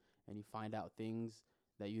of you and you find out things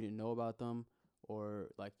that you didn't know about them, or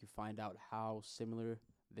like you find out how similar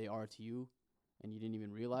they are to you and you didn't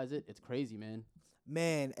even realize it, it's crazy, man.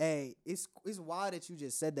 Man, hey, it's wild that you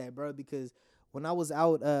just said that, bro, because when I was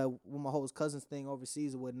out with my whole cousins thing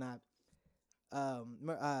overseas or whatnot, I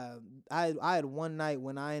had one night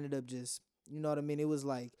when I ended up just, you know what I mean? It was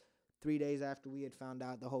like 3 days after we had found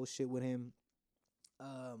out the whole shit with him.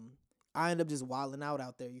 I ended up just wilding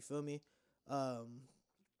out there, you feel me?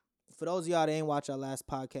 For those of y'all that ain't watch our last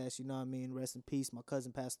podcast, you know what I mean? Rest in peace. My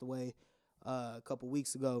cousin passed away a couple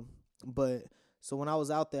weeks ago. But so when I was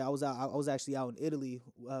out there, I was actually out in Italy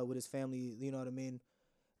with his family, you know what I mean?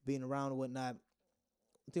 Being around and whatnot.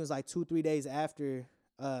 I think it was like 2-3 days after,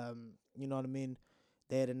 you know what I mean?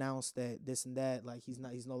 They had announced that this and that, like he's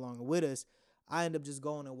no longer with us. I end up just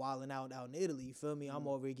going and wilding out in Italy, you feel me? I'm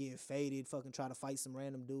over here getting faded, fucking try to fight some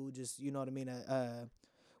random dude, just, you know what I mean?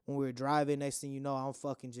 When we were driving, next thing you know, I'm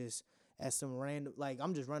fucking just at some random, like,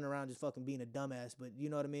 I'm just running around just fucking being a dumbass, but you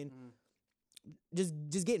know what I mean? Just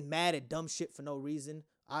getting mad at dumb shit for no reason.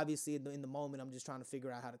 Obviously, in the moment, I'm just trying to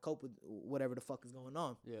figure out how to cope with whatever the fuck is going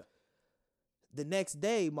on. Yeah. The next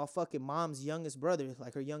day, my fucking mom's youngest brother,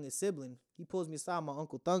 like her youngest sibling, he pulls me aside, my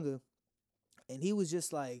Uncle Thunga, and he was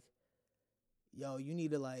just like, yo, you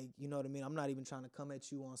need to, like, you know what I mean? I'm not even trying to come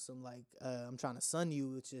at you on some, like, I'm trying to sun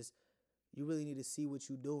you. It's just, you really need to see what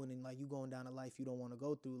you doing and, like, you going down a life you don't want to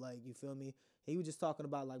go through. Like, you feel me? He was just talking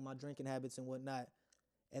about, like, my drinking habits and whatnot.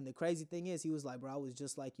 And the crazy thing is, he was like, bro, I was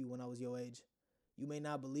just like you when I was your age. You may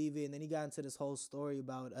not believe it. And then he got into this whole story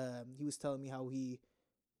about, he was telling me how he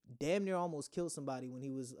damn near almost killed somebody when he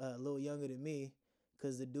was a little younger than me,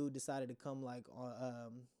 because the dude decided to come, like,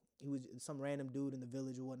 he was some random dude in the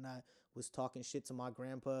village or whatnot, was talking shit to my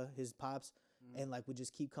grandpa, his pops, and like would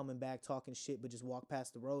just keep coming back talking shit, but just walk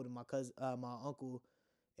past the road. And my uncle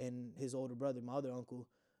and his older brother, my other uncle,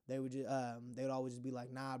 they would just they would always just be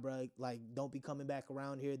like, nah, bro, like don't be coming back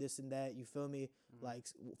around here, this and that. You feel me? Like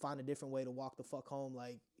find a different way to walk the fuck home.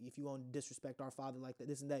 Like if you gonna disrespect our father like that,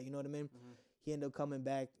 this and that. You know what I mean? He ended up coming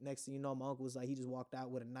back. Next thing you know, my uncle was like, he just walked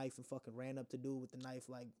out with a knife and fucking ran up to dude with the knife.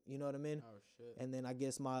 Like, you know what I mean? Oh shit. And then I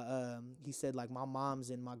guess my he said like my mom's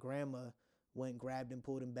and my grandma went, grabbed him,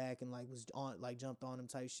 pulled him back, and like was on, like jumped on him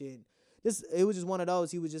type shit. It was just one of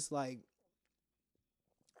those. He was just like,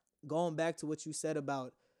 going back to what you said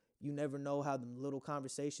about you never know how the little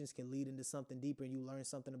conversations can lead into something deeper, and you learn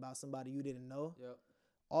something about somebody you didn't know. Yep.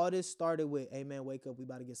 All this started with, hey man, wake up, we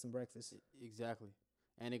about to get some breakfast. Exactly.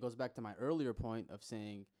 And it goes back to my earlier point of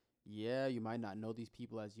saying, yeah, you might not know these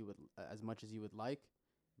people as much as you would like,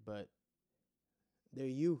 but they're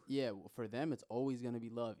you. Yeah, for them it's always gonna be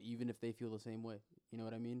love, even if they feel the same way. You know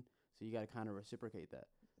what I mean? So you gotta kind of reciprocate that.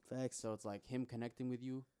 Facts. So it's like him connecting with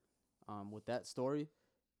you, with that story.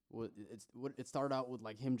 It started out with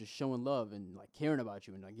like him just showing love and like caring about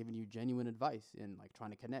you and like giving you genuine advice and like trying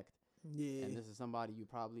to connect. Yeah. And this is somebody you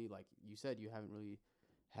probably, like you said, you haven't really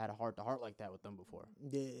had a heart to heart like that with them before.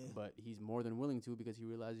 Yeah. But he's more than willing to because he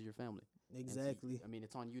realizes your family. Exactly. I mean,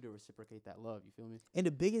 it's on you to reciprocate that love. You feel me? And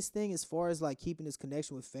the biggest thing as far as like keeping this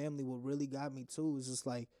connection with family, what really got me too is just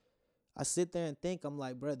like, I sit there and think, I'm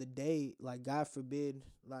like, bro, the day, like, God forbid,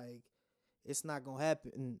 like, it's not gonna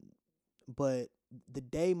happen, but the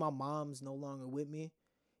day my mom's no longer with me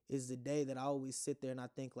is the day that I always sit there and I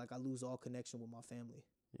think like I lose all connection with my family.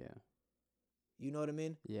 Yeah. You know what I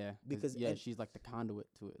mean? Yeah. Because she's like the conduit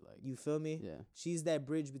to it. Like, you feel me? Yeah. She's that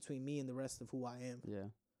bridge between me and the rest of who I am. Yeah.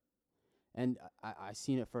 And I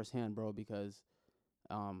seen it firsthand, bro, because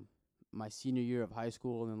my senior year of high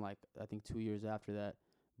school and then like I think 2 years after that,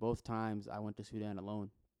 both times I went to Sudan alone.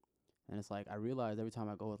 And it's like I realized every time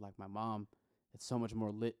I go with like my mom, it's so much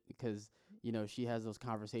more lit because, you know, she has those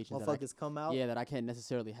conversations motherfuckers come out. Yeah, that I can't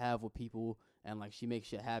necessarily have with people, and like she makes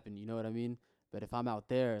shit happen, you know what I mean? But if I'm out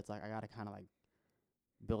there, it's like I gotta kind of like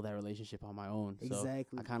build that relationship on my own.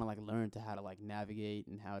 Exactly. So I kind of like learned to how to like navigate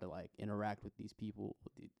and how to like interact with these people,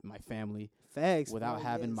 with my family. Facts. Without bro,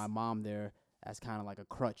 having yes. my mom there as kind of like a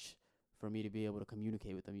crutch for me to be able to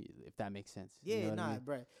communicate with them, if that makes sense. Yeah, you know what I mean?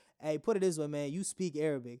 bro. Hey, put it this way, man. You speak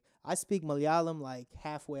Arabic. I speak Malayalam like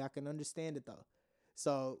halfway. I can understand it though.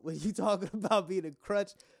 So when you talking about being a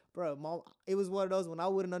crutch, bro, mom, it was one of those when I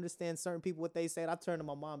wouldn't understand certain people what they said. I turn to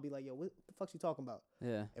my mom and be like, "Yo, what the fuck's you talking about?"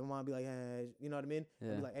 Yeah. And my mom be like, "Hey," you know what I mean?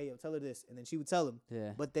 Yeah. I'd be like, "Hey, yo, tell her this," and then she would tell him.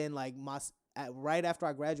 Yeah. But then like right after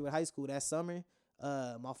I graduated high school that summer,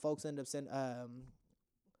 my folks ended up sending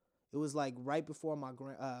it was like right before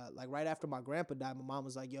right after my grandpa died. My mom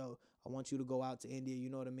was like, "Yo, I want you to go out to India. You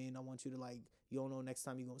know what I mean? I want you to like, you don't know next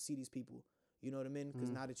time you're gonna see these people. You know what I mean? Because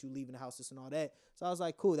now that you leaving the house, this and all that." So I was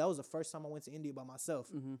like, cool. That was the first time I went to India by myself.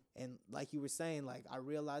 And like you were saying, like I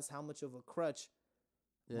realized how much of a crutch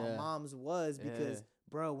my mom's was because,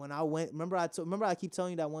 bro, when I went, remember I keep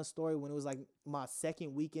telling you that one story when it was like my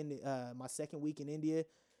second week in India.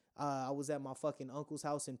 I was at my fucking uncle's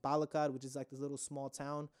house in Palakkad, which is like this little small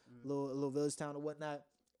town, little village town or whatnot.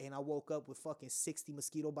 And I woke up with fucking 60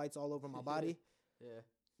 mosquito bites all over my body. Yeah.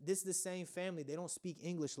 This is the same family. They don't speak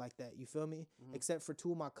English like that. You feel me? Except for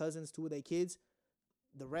two of my cousins, two of their kids.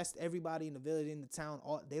 The rest, everybody in the village, in the town,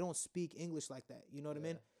 they don't speak English like that. You know what I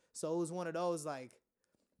mean? So it was one of those like,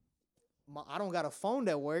 I don't got a phone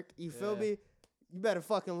that work. You feel me? You better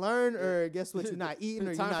fucking learn, or guess what? You're not eating,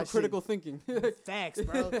 or you're not for critical thinking. Facts,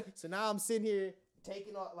 bro. So now I'm sitting here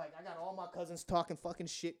taking all, like, I got all my cousins talking fucking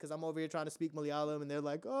shit because I'm over here trying to speak Malayalam, and they're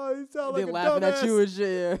like, "Oh, you sound like a laughing dumbass." at you and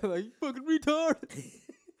shit. Yeah. Like, you fucking retard.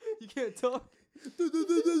 You can't talk.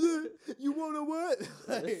 You wanna what?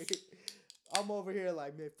 Like, I'm over here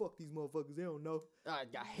like, man, fuck these motherfuckers. They don't know.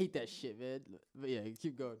 I hate that shit, man. But yeah,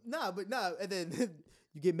 keep going. Nah, and then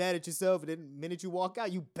you get mad at yourself, and then the minute you walk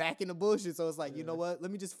out, you back in the bullshit. So it's like, you know what?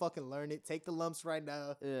 Let me just fucking learn it. Take the lumps right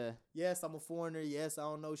now. Yeah. Yes, I'm a foreigner. Yes, I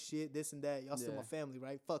don't know shit, this and that. Y'all still my family,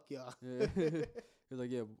 right? Fuck y'all. Yeah. It's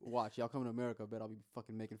like, yeah, watch. Y'all coming to America, I bet I'll be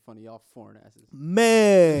fucking making fun of y'all foreign asses.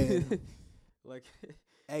 Man. Like,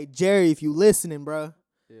 hey, Jerry, if you listening, bro.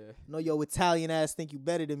 Yeah. Know your Italian ass think you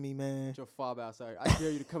better than me, man. Get your fob outside. I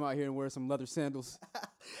dare you to come out here and wear some leather sandals.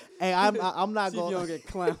 Hey, I'm not See going. if you don't get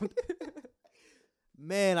clowned.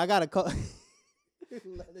 Man, I gotta call.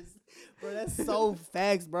 Bro, that's so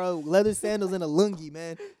facts, bro. Leather sandals and a lungi,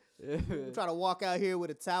 man. Yeah. I'm trying to walk out here with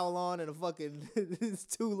a towel on and a fucking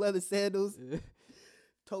 2 leather sandals,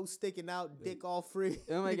 toes sticking out, dick all free.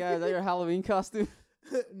 Oh my god, is that your Halloween costume?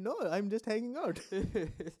 No, I'm just hanging out.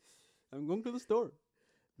 I'm going to the store.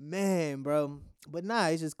 Man, bro. But nah,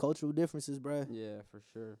 it's just cultural differences, bro. Yeah, for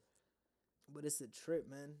sure. But it's a trip,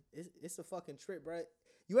 man. It's a fucking trip, bro.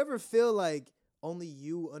 You ever feel like only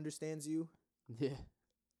you understands you? Yeah.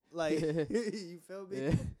 Like, Yeah. you feel me?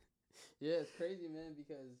 Yeah. Yeah, it's crazy, man,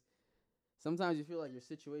 because sometimes you feel like your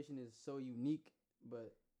situation is so unique,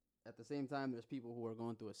 but at the same time, there's people who are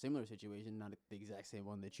going through a similar situation, not the exact same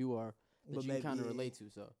one that you are, that But you maybe, kind of yeah, relate to.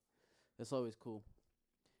 So that's always cool,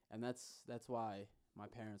 and that's why my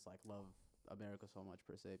parents like love America so much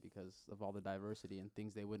per se, because of all the diversity and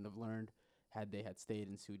things they wouldn't have learned had they had stayed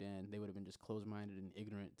in Sudan. They would have been just closed-minded and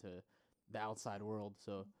ignorant to the outside world.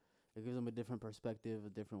 So it gives them a different perspective, a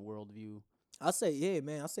different worldview. I say, yeah,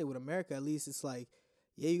 man. I say with America, at least it's like,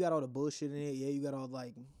 yeah, you got all the bullshit in it. Yeah, you got all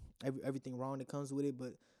like everything wrong that comes with it.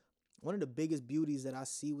 But one of the biggest beauties that I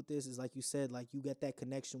see with this is, like you said, like you get that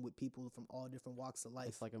connection with people from all different walks of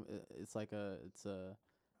life. It's a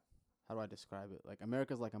how do I describe it? Like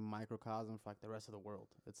America's like a microcosm for like the rest of the world.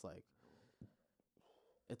 It's like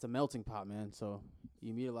it's a melting pot, man. So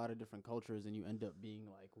you meet a lot of different cultures and you end up being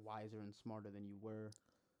like wiser and smarter than you were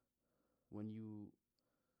when you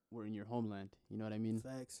were in your homeland. You know what I mean?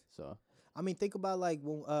 Facts. So I mean, think about like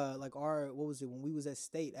when like our what was it when we was at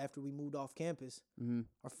State after we moved off campus.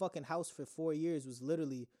 Our fucking house for 4 years was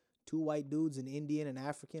literally 2 white dudes, an Indian, an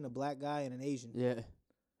African, a black guy, and an Asian. yeah.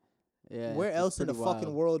 Yeah. Where it's else in the pretty fucking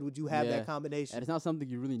wild. world would you have Yeah. that combination? And it's not something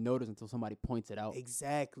you really notice until somebody points it out.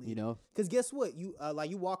 Exactly. You know? Because guess what? You like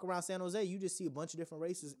you walk around San Jose, you just see a bunch of different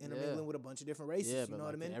races intermingling Yeah. with a bunch of different races. Yeah, You but know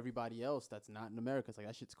like what I mean? everybody else that's not in America, it's like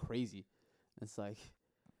that shit's crazy. It's like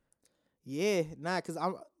Yeah, nah, cause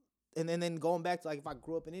I'm, and then going back to like if I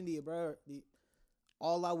grew up in India, bro,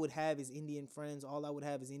 all I would have is Indian friends. All I would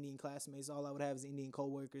have is Indian classmates. All I would have is Indian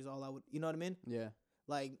coworkers. All I would, you know what I mean? yeah.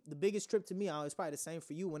 Like the biggest trip to me, it's probably the same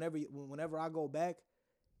for you. Whenever I go back,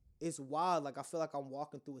 it's wild. Like I feel like I'm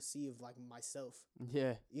walking through a sea of like myself.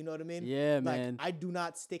 Yeah. You know what I mean? Yeah, Like man. I do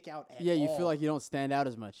not stick out at Yeah, you all. feel like you don't stand out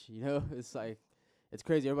as much, you know? It's like it's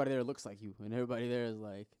crazy. Everybody there looks like you, and everybody there is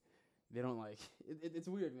like they don't like it's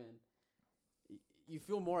weird, man. You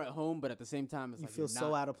feel more at home, but at the same time it's you like feel you're so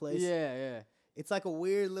not. out of place. Yeah, yeah. It's like a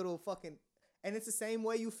weird little fucking, and it's the same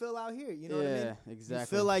way you feel out here. You know what I mean? Yeah, exactly.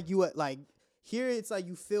 You feel like you like here. It's like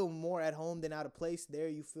you feel more at home than out of place. There,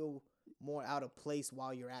 you feel more out of place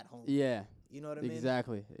while you're at home. Yeah. You know what I mean?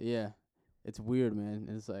 Exactly. Yeah. It's weird, man.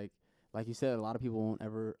 It's like you said, a lot of people won't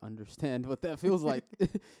ever understand what that feels like.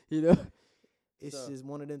 You know? It's So- just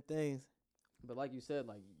one of them things. But like you said,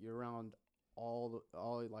 like you're around all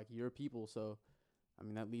like your people, so I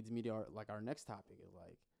mean that leads me to our next topic is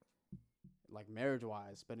like marriage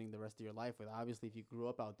wise, spending the rest of your life with. Obviously, if you grew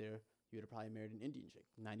up out there, you would have probably married an Indian chick,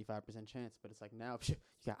 95% chance. But it's like now you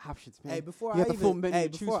got options, man. Hey, before You I got the full even menu to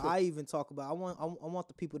choose before from. I even talk about, I want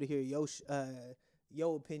the people to hear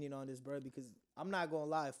your opinion on this, bro. Because I'm not gonna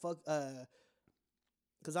lie, fuck.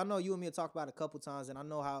 Because I know you and me have talked about it a couple times, and I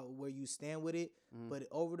know where you stand with it. Mhm. But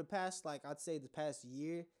over the past, like I'd say, the past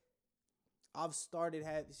year, I've started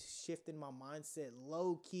shifting my mindset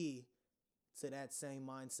low key to that same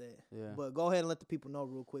mindset. Yeah. But go ahead and let the people know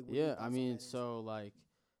real quick. What your Yeah, thoughts I on mean, that is. so like,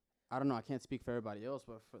 I don't know. I can't speak for everybody else,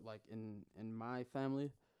 but for like in my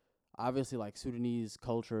family, obviously like Sudanese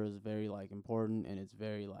culture is very like important, and it's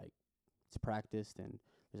very like it's practiced, and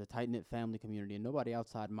there's a tight knit family community, and nobody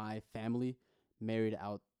outside my family married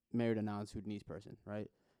a non-Sudanese person, right?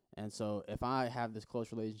 And so if I have this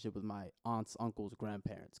close relationship with my aunts, uncles,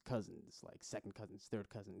 grandparents, cousins, like second cousins, third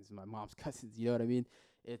cousins, my mom's cousins, you know what I mean?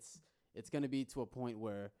 It's gonna be to a point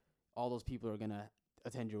where all those people are gonna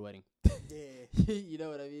attend your wedding. Yeah. You know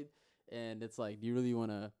what I mean? And it's like, do you really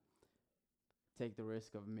want to take the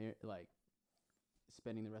risk of like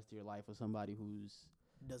spending the rest of your life with somebody who's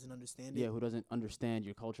Doesn't understand it. who doesn't understand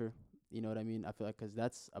your culture? You know what I mean? I feel like because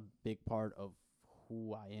that's a big part of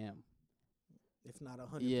who I am. If not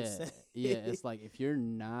 100%. Yeah. It's like if you're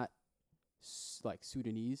not like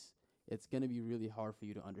Sudanese, it's gonna be really hard for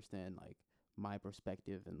you to understand like my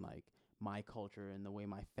perspective and like my culture and the way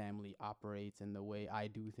my family operates and the way I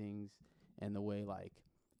do things and the way like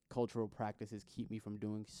cultural practices keep me from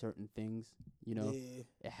doing certain things. You know, Yeah.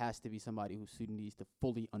 it has to be somebody who's Sudanese to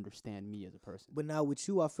fully understand me as a person. But now with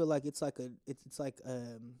you, I feel like it's like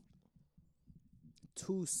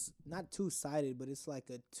not two-sided, but it's like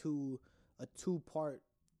a two-part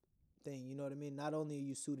thing. You know what I mean? Not only are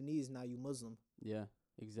you Sudanese, now you Muslim. Yeah,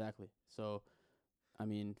 exactly. So, I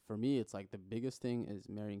mean, for me, it's like the biggest thing is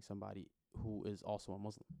marrying somebody who is also a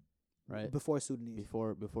Muslim, right? Before Sudanese.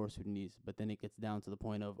 Before Sudanese, but then it gets down to the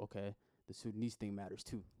point of okay, the Sudanese thing matters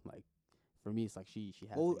too. Like for me, it's like she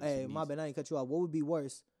has. Oh, to be hey, Sudanese. my bad, I didn't cut you off. What would be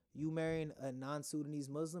worse? You marrying a non-Sudanese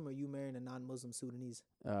Muslim or you marrying a non-Muslim Sudanese?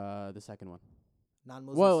 The second one.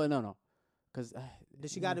 Non-Muslim. Well, no, because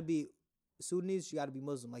Does she got to be? Sudanese, she got to be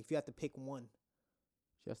Muslim. Like if you have to pick one,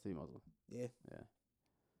 She has to be Muslim. yeah.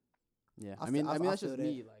 Yeah. I I mean, feel- I that's feel just that.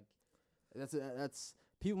 me. Like, that's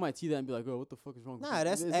people might see that and be like, oh, what the fuck is wrong? with Nah, you?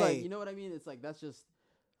 that's- it's hey. like, you know what I mean. It's like that's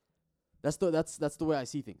the way I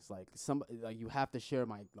see things. Like you have to share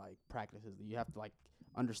my like practices. You have to like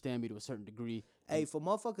understand me to a certain degree. Hey, for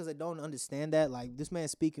motherfuckers that don't understand that, like this man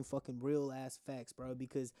speaking fucking real ass facts, bro.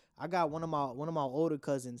 Because I got one of my older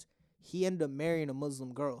cousins. He ended up marrying a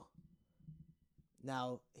Muslim girl.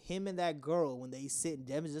 Now him and that girl, when they sit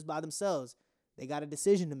them just by themselves, they got a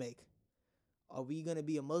decision to make. Are we gonna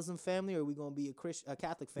be a Muslim family or are we gonna be a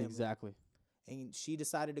Catholic family? Exactly. And she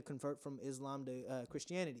decided to convert from Islam to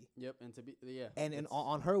Christianity. Yep. And to be And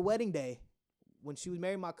on her wedding day, when she was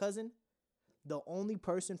marrying my cousin, the only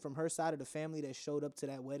person from her side of the family that showed up to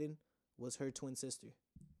that wedding was her twin sister.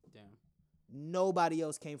 damn. Nobody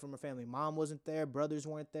else came from her family. Mom wasn't there. Brothers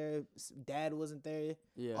weren't there. Dad wasn't there.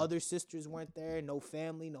 Yeah. Other sisters weren't there. No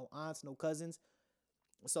family, no aunts, no cousins.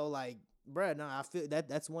 So like, bruh, nah, I feel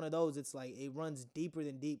that's one of those. It's like it runs deeper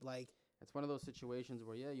than deep. Like It's one of those situations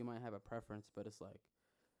where you might have a preference, but it's like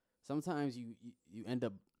sometimes you end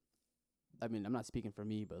up. I mean, I'm not speaking for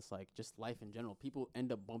me, but it's like just life in general. People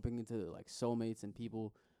end up bumping into like soulmates and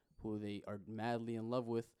people who they are madly in love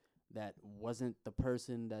with that wasn't the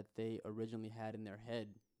person that they originally had in their head.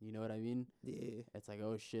 You know what I mean? yeah, It's like,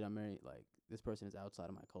 oh shit, I'm married. Like this person is outside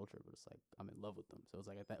of my culture, but it's like I'm in love with them. So it's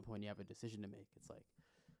like at that point you have a decision to make. It's like,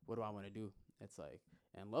 what do I want to do? It's like,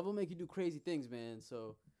 and love will make you do crazy things, man.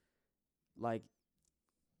 So, like,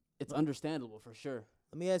 it's understandable for sure.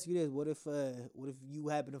 let me ask you this: what if you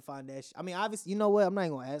happen to find that? I mean, obviously, you know what? I'm not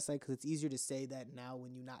even gonna ask that because it's easier to say that now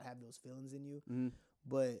when you not have those feelings in you. Mm-hmm.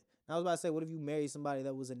 But I was about to say, what if you married somebody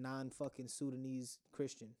that was a non-fucking Sudanese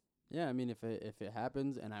Christian? Yeah, I mean, if it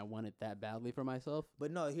happens and I want it that badly for myself, But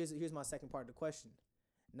no, here's my second part of the question.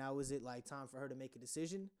 Now, is it like time for her to make a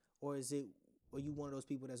decision, or are you one of those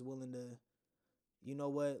people that's willing to, you know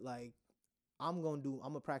what, like, I'm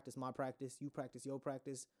gonna practice my practice, you practice your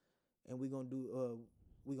practice, and we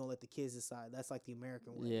gonna let the kids decide. That's like the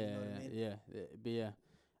American way. yeah, You know what I mean? but yeah,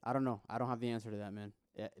 I don't know. I don't have the answer to that, man.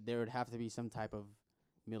 There would have to be some type of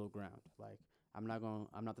middle ground. Like, I'm not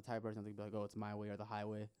the type of person to be like, oh, it's my way or the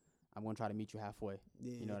highway. I'm gonna try to meet you halfway.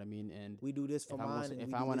 Yeah. You know what I mean? And We do this for if I'm mine, also- and if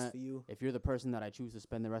we I do wanna- this for you. if you're the person that I choose to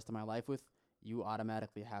spend the rest of my life with, you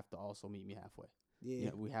automatically have to also meet me halfway. Yeah. You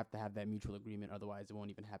know, we have to have that mutual agreement. Otherwise, it won't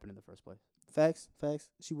even happen in the first place. Facts.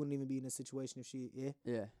 She wouldn't even be in this situation if she. Yeah.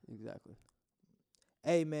 Yeah, exactly.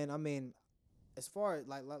 Hey, man. I mean, as far as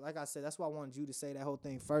like I said, that's why I wanted you to say that whole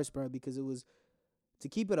thing first, bro, because it was to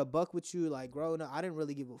keep it a buck with you. Like growing up, I didn't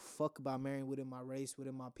really give a fuck about marrying within my race,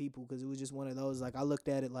 within my people, because it was just one of those. Like I looked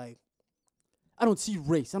at it like, I don't see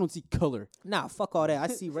race. I don't see color. nah, fuck all that.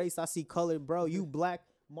 I see race, I see color, bro. You black.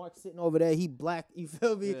 Mark sitting over there, he black. You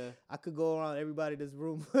feel me? Yeah. I could go around everybody in this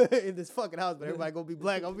room in this fucking house, but everybody gonna be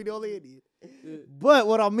black. I'll be the only Indian. But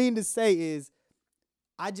what I mean to say is,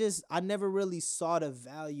 I never really saw the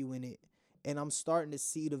value in it, and I'm starting to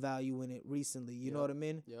see the value in it recently. You know Yep. what I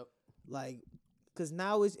mean? Yep. Like, cause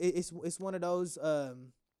now it's one of those.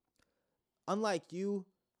 Unlike you,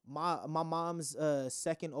 my mom's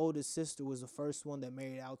second oldest sister was the first one that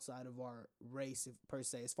married outside of our race, per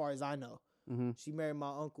se, as far as I know. Mm-hmm. She married my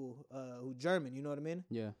uncle, who German. You know what I mean?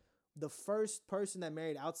 Yeah. The first person that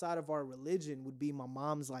married outside of our religion would be my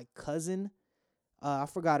mom's like cousin. I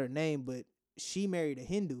forgot her name, but she married a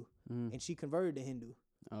Hindu Mm. and she converted to Hindu.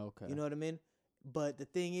 Oh, okay. You know what I mean? But the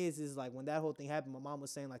thing is like when that whole thing happened, my mom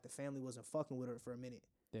was saying like the family wasn't fucking with her for a minute.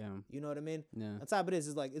 Damn. You know what I mean? Yeah. On top of this,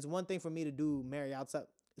 it's like it's one thing for me to marry outside.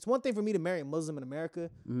 It's one thing for me to marry a Muslim in America.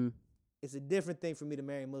 Mm-hmm. It's a different thing for me to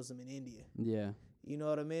marry a Muslim in India. Yeah. You know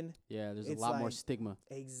what I mean? Yeah. There's It's a lot more like- stigma.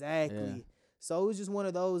 Exactly. Yeah. So it was just one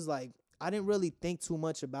of those, like, I didn't really think too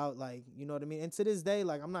much about, like, you know what I mean? And to this day,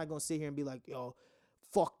 like, I'm not going to sit here and be like, yo,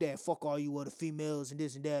 fuck that, fuck all you other females and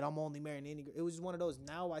this and that. I'm only marrying any girl. It was just one of those.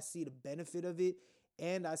 Now I see the benefit of it.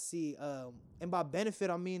 And I see, and by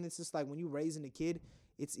benefit, I mean, it's just like when you raising a kid,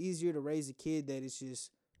 it's easier to raise a kid that it's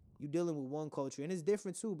just, you dealing with one culture. And it's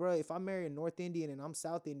different too, bro. If I marry a North Indian and I'm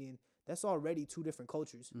South Indian, that's already two different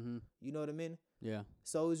cultures. Mm-hmm. You know what I mean? Yeah.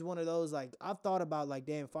 So it's one of those, like, I've thought about, like,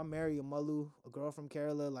 damn, if I marry a Malu, a girl from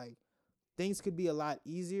Kerala, like, things could be a lot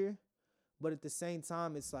easier. But at the same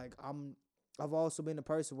time, it's like, I've also been a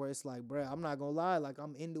person where it's like, bruh, I'm not gonna lie, like,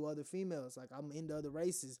 I'm into other females. Like, I'm into other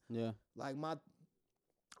races. Yeah. Like,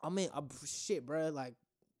 shit, bruh, like,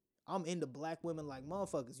 I'm into black women like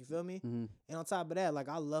motherfuckers, you feel me? Mm-hmm. And on top of that, like,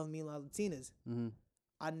 I love me like Latinas. Mm-hmm.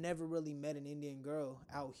 I never really met an Indian girl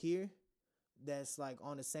out here that's like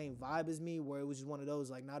on the same vibe as me, where it was just one of those,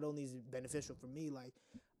 like, not only is it beneficial for me, like,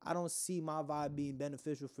 I don't see my vibe being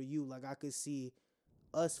beneficial for you. Like I could see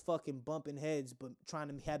us fucking bumping heads, but trying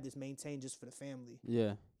to have this maintained just for the family.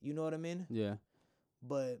 Yeah. You know what I mean? Yeah.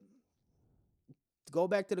 But to go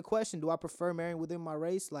back to the question, do I prefer marrying within my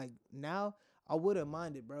race? Like now, I wouldn't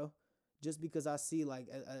mind it, bro. Just because I see like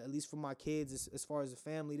at least for my kids, as far as the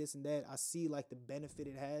family, this and that, I see like the benefit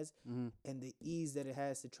it has and the ease that it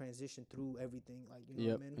has to transition through everything. Like you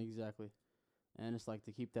know what I mean? Exactly. And it's like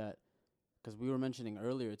to keep that, because we were mentioning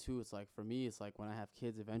earlier too. It's like for me, it's like when I have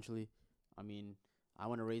kids eventually, I mean, I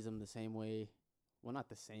want to raise them the same way. Well, not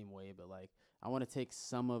the same way, but like I want to take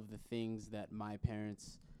some of the things that my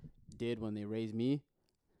parents did when they raised me,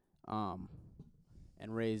 and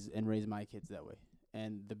raise my kids that way.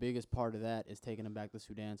 And the biggest part of that is taking them back to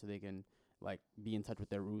Sudan so they can like be in touch with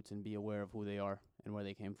their roots and be aware of who they are and where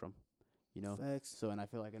they came from. You know. Facts. So, and I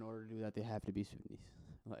feel like in order to do that, they have to be Sudanese.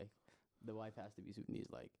 Like the wife has to be Sudanese.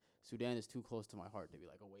 Like Sudan is too close to my heart to be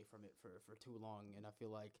like away from it for too long. And I feel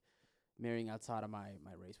like marrying outside of my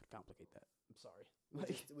race would complicate that. I'm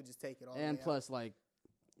sorry. We'll just take it all. And plus, like,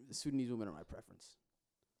 Sudanese women are my preference.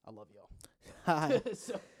 I love y'all.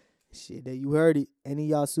 So, shit, that you heard it. Any of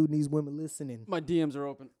y'all Sudanese women listening? my DMs are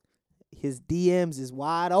open. His DMs is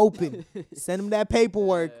wide open. Send him that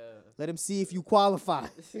paperwork. Let him see if you qualify.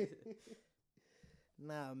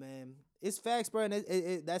 Nah, man. It's facts, bro.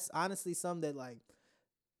 And that's honestly something that, like,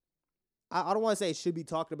 I don't want to say it should be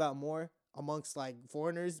talked about more amongst, like,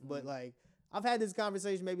 foreigners. But, like, I've had this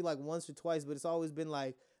conversation maybe, like, once or twice. But it's always been,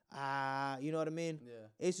 like, you know what I mean?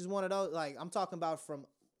 Yeah. It's just one of those, like, I'm talking about from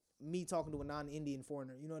me talking to a non-Indian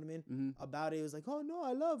foreigner. You know what I mean? About it. It was like, oh, no,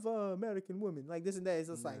 I love American women. Like, this and that. It's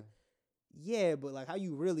just like, yeah, but, like, how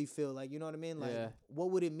you really feel. Like, you know what I mean? Like,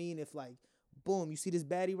 what would it mean if, like, boom, you see this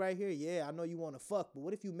baddie right here? Yeah, I know you want to fuck, but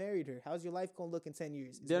what if you married her? How's your life going to look in 10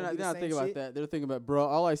 years? They're not thinking about that. They're thinking about, bro,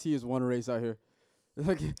 all I see is one race out here.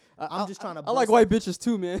 Like, I'm just trying to I like white bitches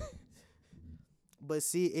too, man. But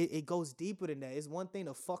see, it goes deeper than that. It's one thing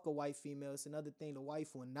to fuck a white female. It's another thing to wife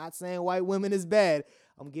one. Not saying white women is bad.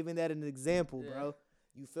 I'm giving that an example, bro.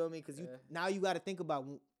 You feel me? Because now you got to think about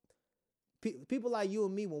people like you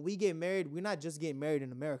and me. When we get married, we're not just getting married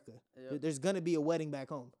in America. There's going to be a wedding back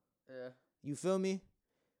home. Yeah. You feel me?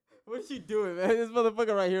 What you doing, man? This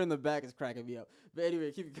motherfucker right here in the back is cracking me up. But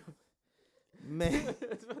anyway, keep it going. Man.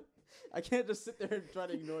 I can't just sit there and try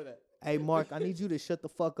to ignore that. Hey, Mark, I need you to shut the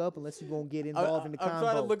fuck up unless you're going to get involved in the convo. I'm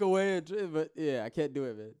trying to look away, but yeah, I can't do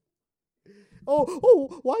it, man.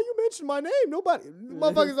 Oh, why you mention my name? Nobody.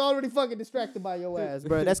 Motherfucker's already fucking distracted by your ass,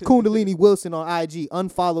 bro. That's Kundalini Wilson on IG.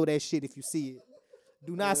 Unfollow that shit if you see it.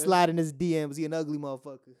 Do not slide in his DMs. He an ugly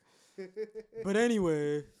motherfucker. But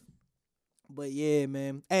anyway. But yeah,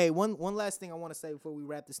 man. Hey, one last thing I want to say before we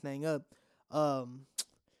wrap this thing up. I'm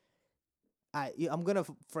gonna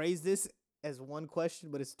phrase this as one question,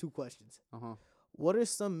 but it's two questions. What are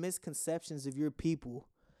some misconceptions of your people,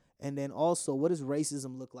 and then also what does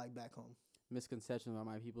racism look like back home? Misconceptions about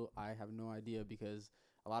my people, I have no idea, because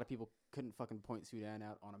a lot of people couldn't fucking point Sudan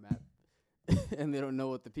out on a map, and they don't know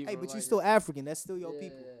what the people. Hey, but you're like still African. That's still your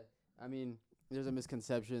people. I mean, there's a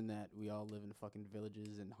misconception that we all live in fucking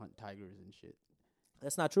villages and hunt tigers and shit.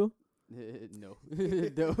 That's not true. No,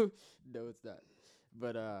 no, it's not.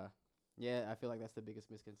 But yeah, I feel like that's the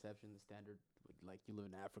biggest misconception. The standard, like you live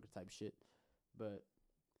in Africa type shit. But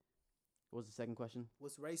what was the second question?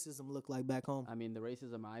 What's racism look like back home? I mean, the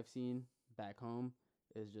racism I've seen back home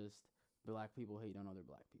is just black people hate on other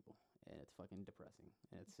black people, and it's fucking depressing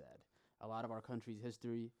and it's sad. A lot of our country's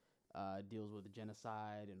history deals with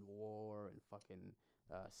genocide and war and fucking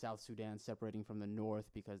South Sudan separating from the North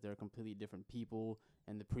because they're completely different people,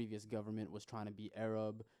 and the previous government was trying to be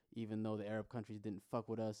Arab, even though the Arab countries didn't fuck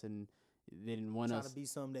with us and they didn't want us. Trying to be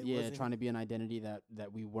something they wasn't. Trying to be an identity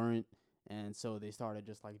that we weren't, and so they started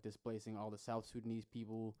just like displacing all the South Sudanese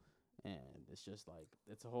people, and it's just like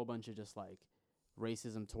it's a whole bunch of just like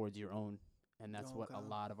racism towards your own, and that's what a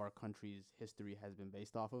lot of our country's history has been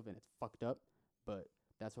based off of, and it's fucked up, but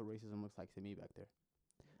that's what racism looks like to me back there.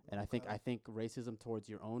 And I think racism towards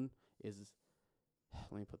your own is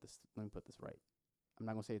let me put this right. I'm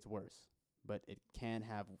not gonna say it's worse, but it can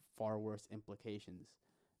have far worse implications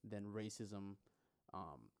than racism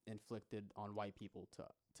inflicted on white people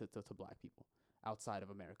to black people outside of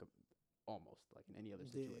America, almost like in any other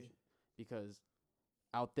situation. Because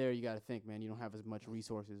out there, you got to think, man, you don't have as much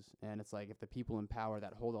resources, and it's like if the people in power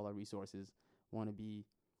that hold all our resources want to be,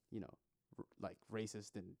 like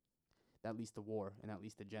racist, and that leads to war, and that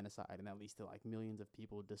leads to genocide, and that leads to like millions of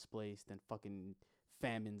people displaced and fucking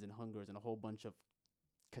famines and hungers and a whole bunch of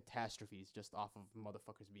catastrophes just off of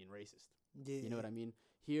motherfuckers being racist. You know what I mean?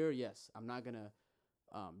 Here, yes, I'm not gonna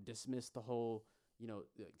dismiss the whole,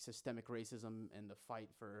 like systemic racism and the fight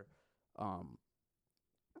for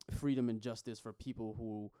freedom and justice for people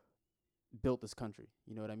who built this country.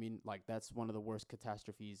 You know what I mean? Like, that's one of the worst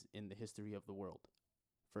catastrophes in the history of the world,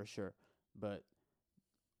 for sure. But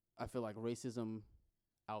I feel like racism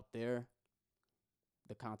out there,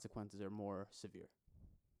 the consequences are more severe.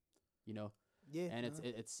 You know? Yeah. And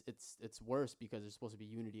it's worse because there's supposed to be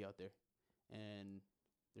unity out there, and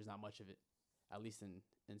there's not much of it. At least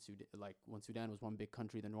in Sudan, like when Sudan was one big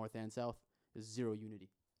country, the north and south, there's zero unity.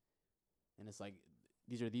 And it's like,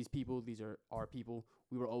 these are these people, these are our people.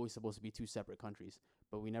 We were always supposed to be two separate countries,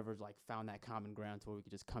 but we never like found that common ground to where we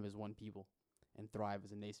could just come as one people and thrive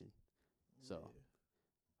as a nation. So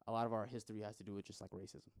a lot of our history has to do with just like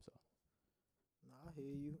racism. So I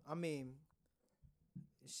hear you. I mean,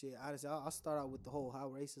 shit, honestly, I'll start out with the whole how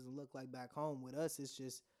racism look like back home. With us,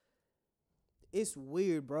 it's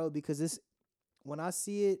weird, bro, because when I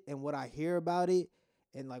see it and what I hear about it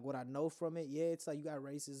and like what I know from it, yeah, it's like you got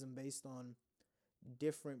racism based on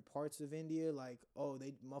different parts of India. Like, oh,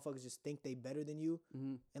 they motherfuckers just think they better than you.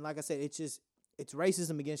 mm-hmm. And like I said, it's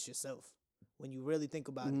racism against yourself when you really think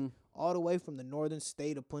about it. All the way from the northern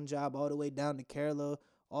state of Punjab, all the way down to Kerala,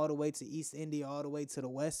 all the way to East India, all the way to the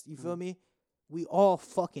west. You feel me? We all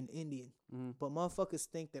fucking Indian. But motherfuckers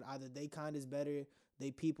think that either they kind is better, they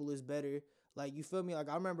people is better. Like, you feel me? Like,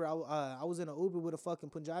 I remember I was in an Uber with a fucking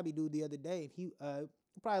Punjabi dude the other day, and he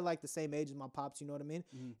probably like the same age as my pops, you know what I mean?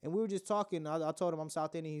 And we were just talking. I told him I'm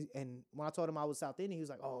South Indian, and when I told him I was South Indian, he was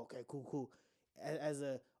like, "Oh, okay, cool."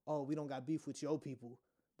 We don't got beef with your people.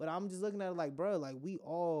 But I'm just looking at it like, bro, like, we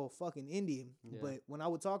all fucking Indian. Yeah. But when I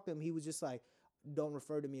would talk to him, he was just like, "Don't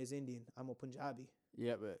refer to me as Indian. I'm a Punjabi."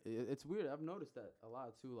 Yeah, but it's weird. I've noticed that a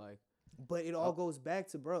lot too. Like, but it all goes back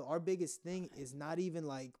to, bro, our biggest thing is not even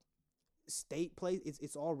like state place.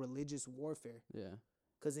 It's all religious warfare. Yeah.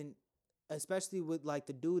 Cause especially with like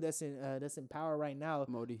the dude that's in power right now,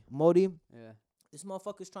 Modi. Yeah. This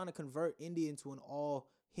motherfucker's trying to convert India into an all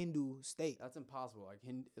Hindu state. That's impossible.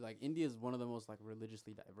 Like India is one of the most like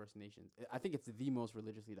religiously diverse nations. I think it's the most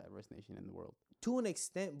religiously diverse nation in the world. To an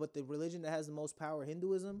extent, but the religion that has the most power,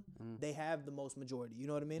 Hinduism, they have the most majority. You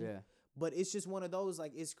know what I mean? Yeah. But it's just one of those,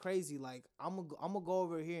 like, it's crazy. Like, I'm gonna go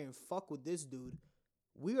over here and fuck with this dude.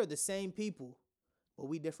 We are the same people, but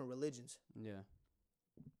we different religions. Yeah.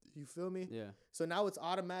 You feel me? Yeah. So now it's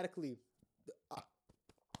automatically,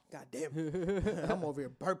 God damn it. I'm over here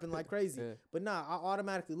burping like crazy. Yeah. But nah, I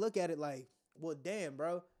automatically look at it like, well, damn,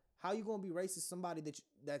 bro. How you gonna be racist somebody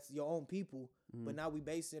that's your own people, but now we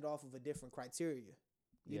basing it off of a different criteria?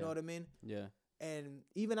 You know what I mean? Yeah. And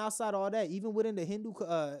even outside all that, even within the Hindu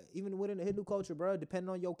culture, bro, depending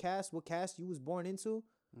on your caste, what caste you was born into,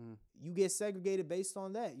 you get segregated based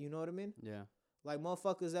on that. You know what I mean? Yeah. Like,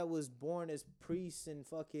 motherfuckers that was born as priests and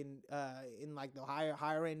fucking in like the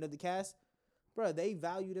higher end of the caste, bro, they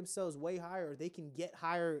value themselves way higher. They can get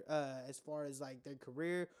higher as far as like their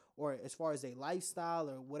career or as far as their lifestyle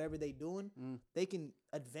or whatever they doing. They can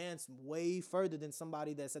advance way further than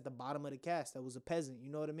somebody that's at the bottom of the caste that was a peasant. You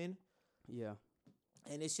know what I mean? Yeah.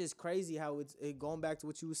 And it's just crazy how it's going back to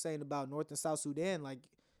what you were saying about North and South Sudan. Like,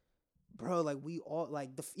 bro, like, we all like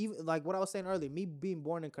even like what I was saying earlier. Me being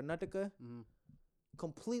born in Karnataka,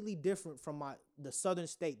 completely different from the southern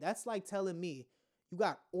state. That's like telling me you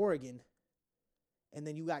got Oregon, and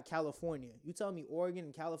then you got California. You tell me Oregon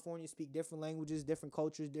and California speak different languages, different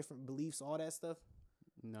cultures, different beliefs, all that stuff?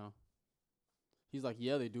 No. He's like,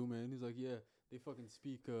 yeah, they do, man. He's like, yeah, they fucking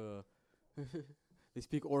speak. They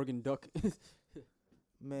speak Oregon duck.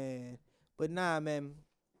 Man, but nah, man,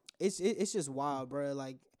 it's just wild, bro.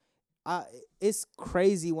 Like, it's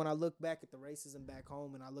crazy when I look back at the racism back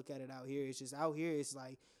home and I look at it out here. It's just out here, it's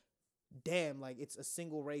like, damn, like, it's a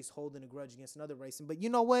single race holding a grudge against another race. But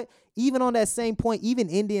you know what? Even on that same point, even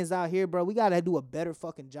Indians out here, bro, we gotta do a better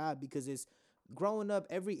fucking job, because it's growing up,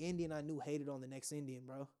 every Indian I knew hated on the next Indian,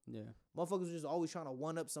 bro. Yeah, motherfuckers were just always trying to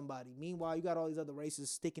one up somebody. Meanwhile, you got all these other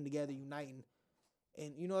races sticking together, uniting,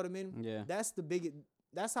 and you know what I mean? Yeah, that's the biggest.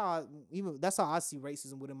 That's how I see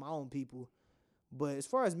racism within my own people. But as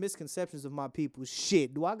far as misconceptions of my people,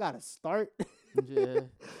 shit, do I gotta start? Yeah.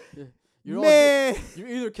 You're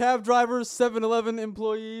either cab drivers, 7-Eleven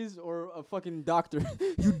employees, or a fucking doctor.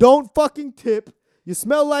 You don't fucking tip. You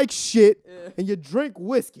smell like shit, and you drink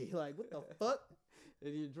whiskey. Like, what the fuck?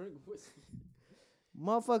 And you drink whiskey.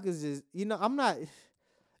 Motherfuckers just, I'm not.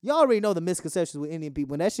 Y'all already know the misconceptions with Indian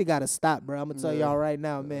people, and that shit gotta stop, bro. I'm gonna tell y'all right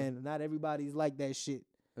now, man. Not everybody's like that shit.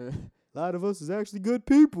 A lot of us is actually good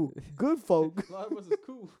people, good folk. A lot of us is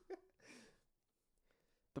cool.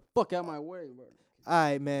 The fuck out my way, bro. All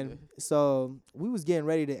right, man. So we was getting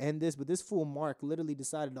ready to end this, but this fool Mark literally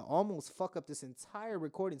decided to almost fuck up this entire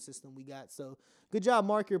recording system we got. So good job,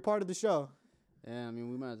 Mark. You're part of the show. Yeah, I mean,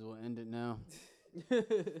 we might as well end it now.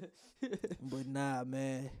 But nah,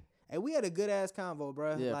 man. Hey, we had a good ass convo,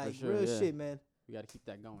 bro. Yeah, like for sure, real yeah. shit, man. We got to keep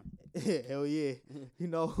that going. Hell yeah. You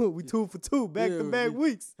know, we 2 for 2 back to back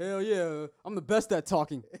weeks. Hell yeah. I'm the best at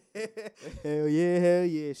talking. Hell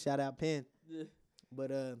yeah. Shout out Penn. Yeah.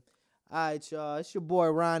 But all right, y'all. It's your boy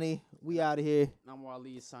Ronnie. We out of here. I'm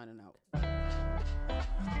Waleed signing out.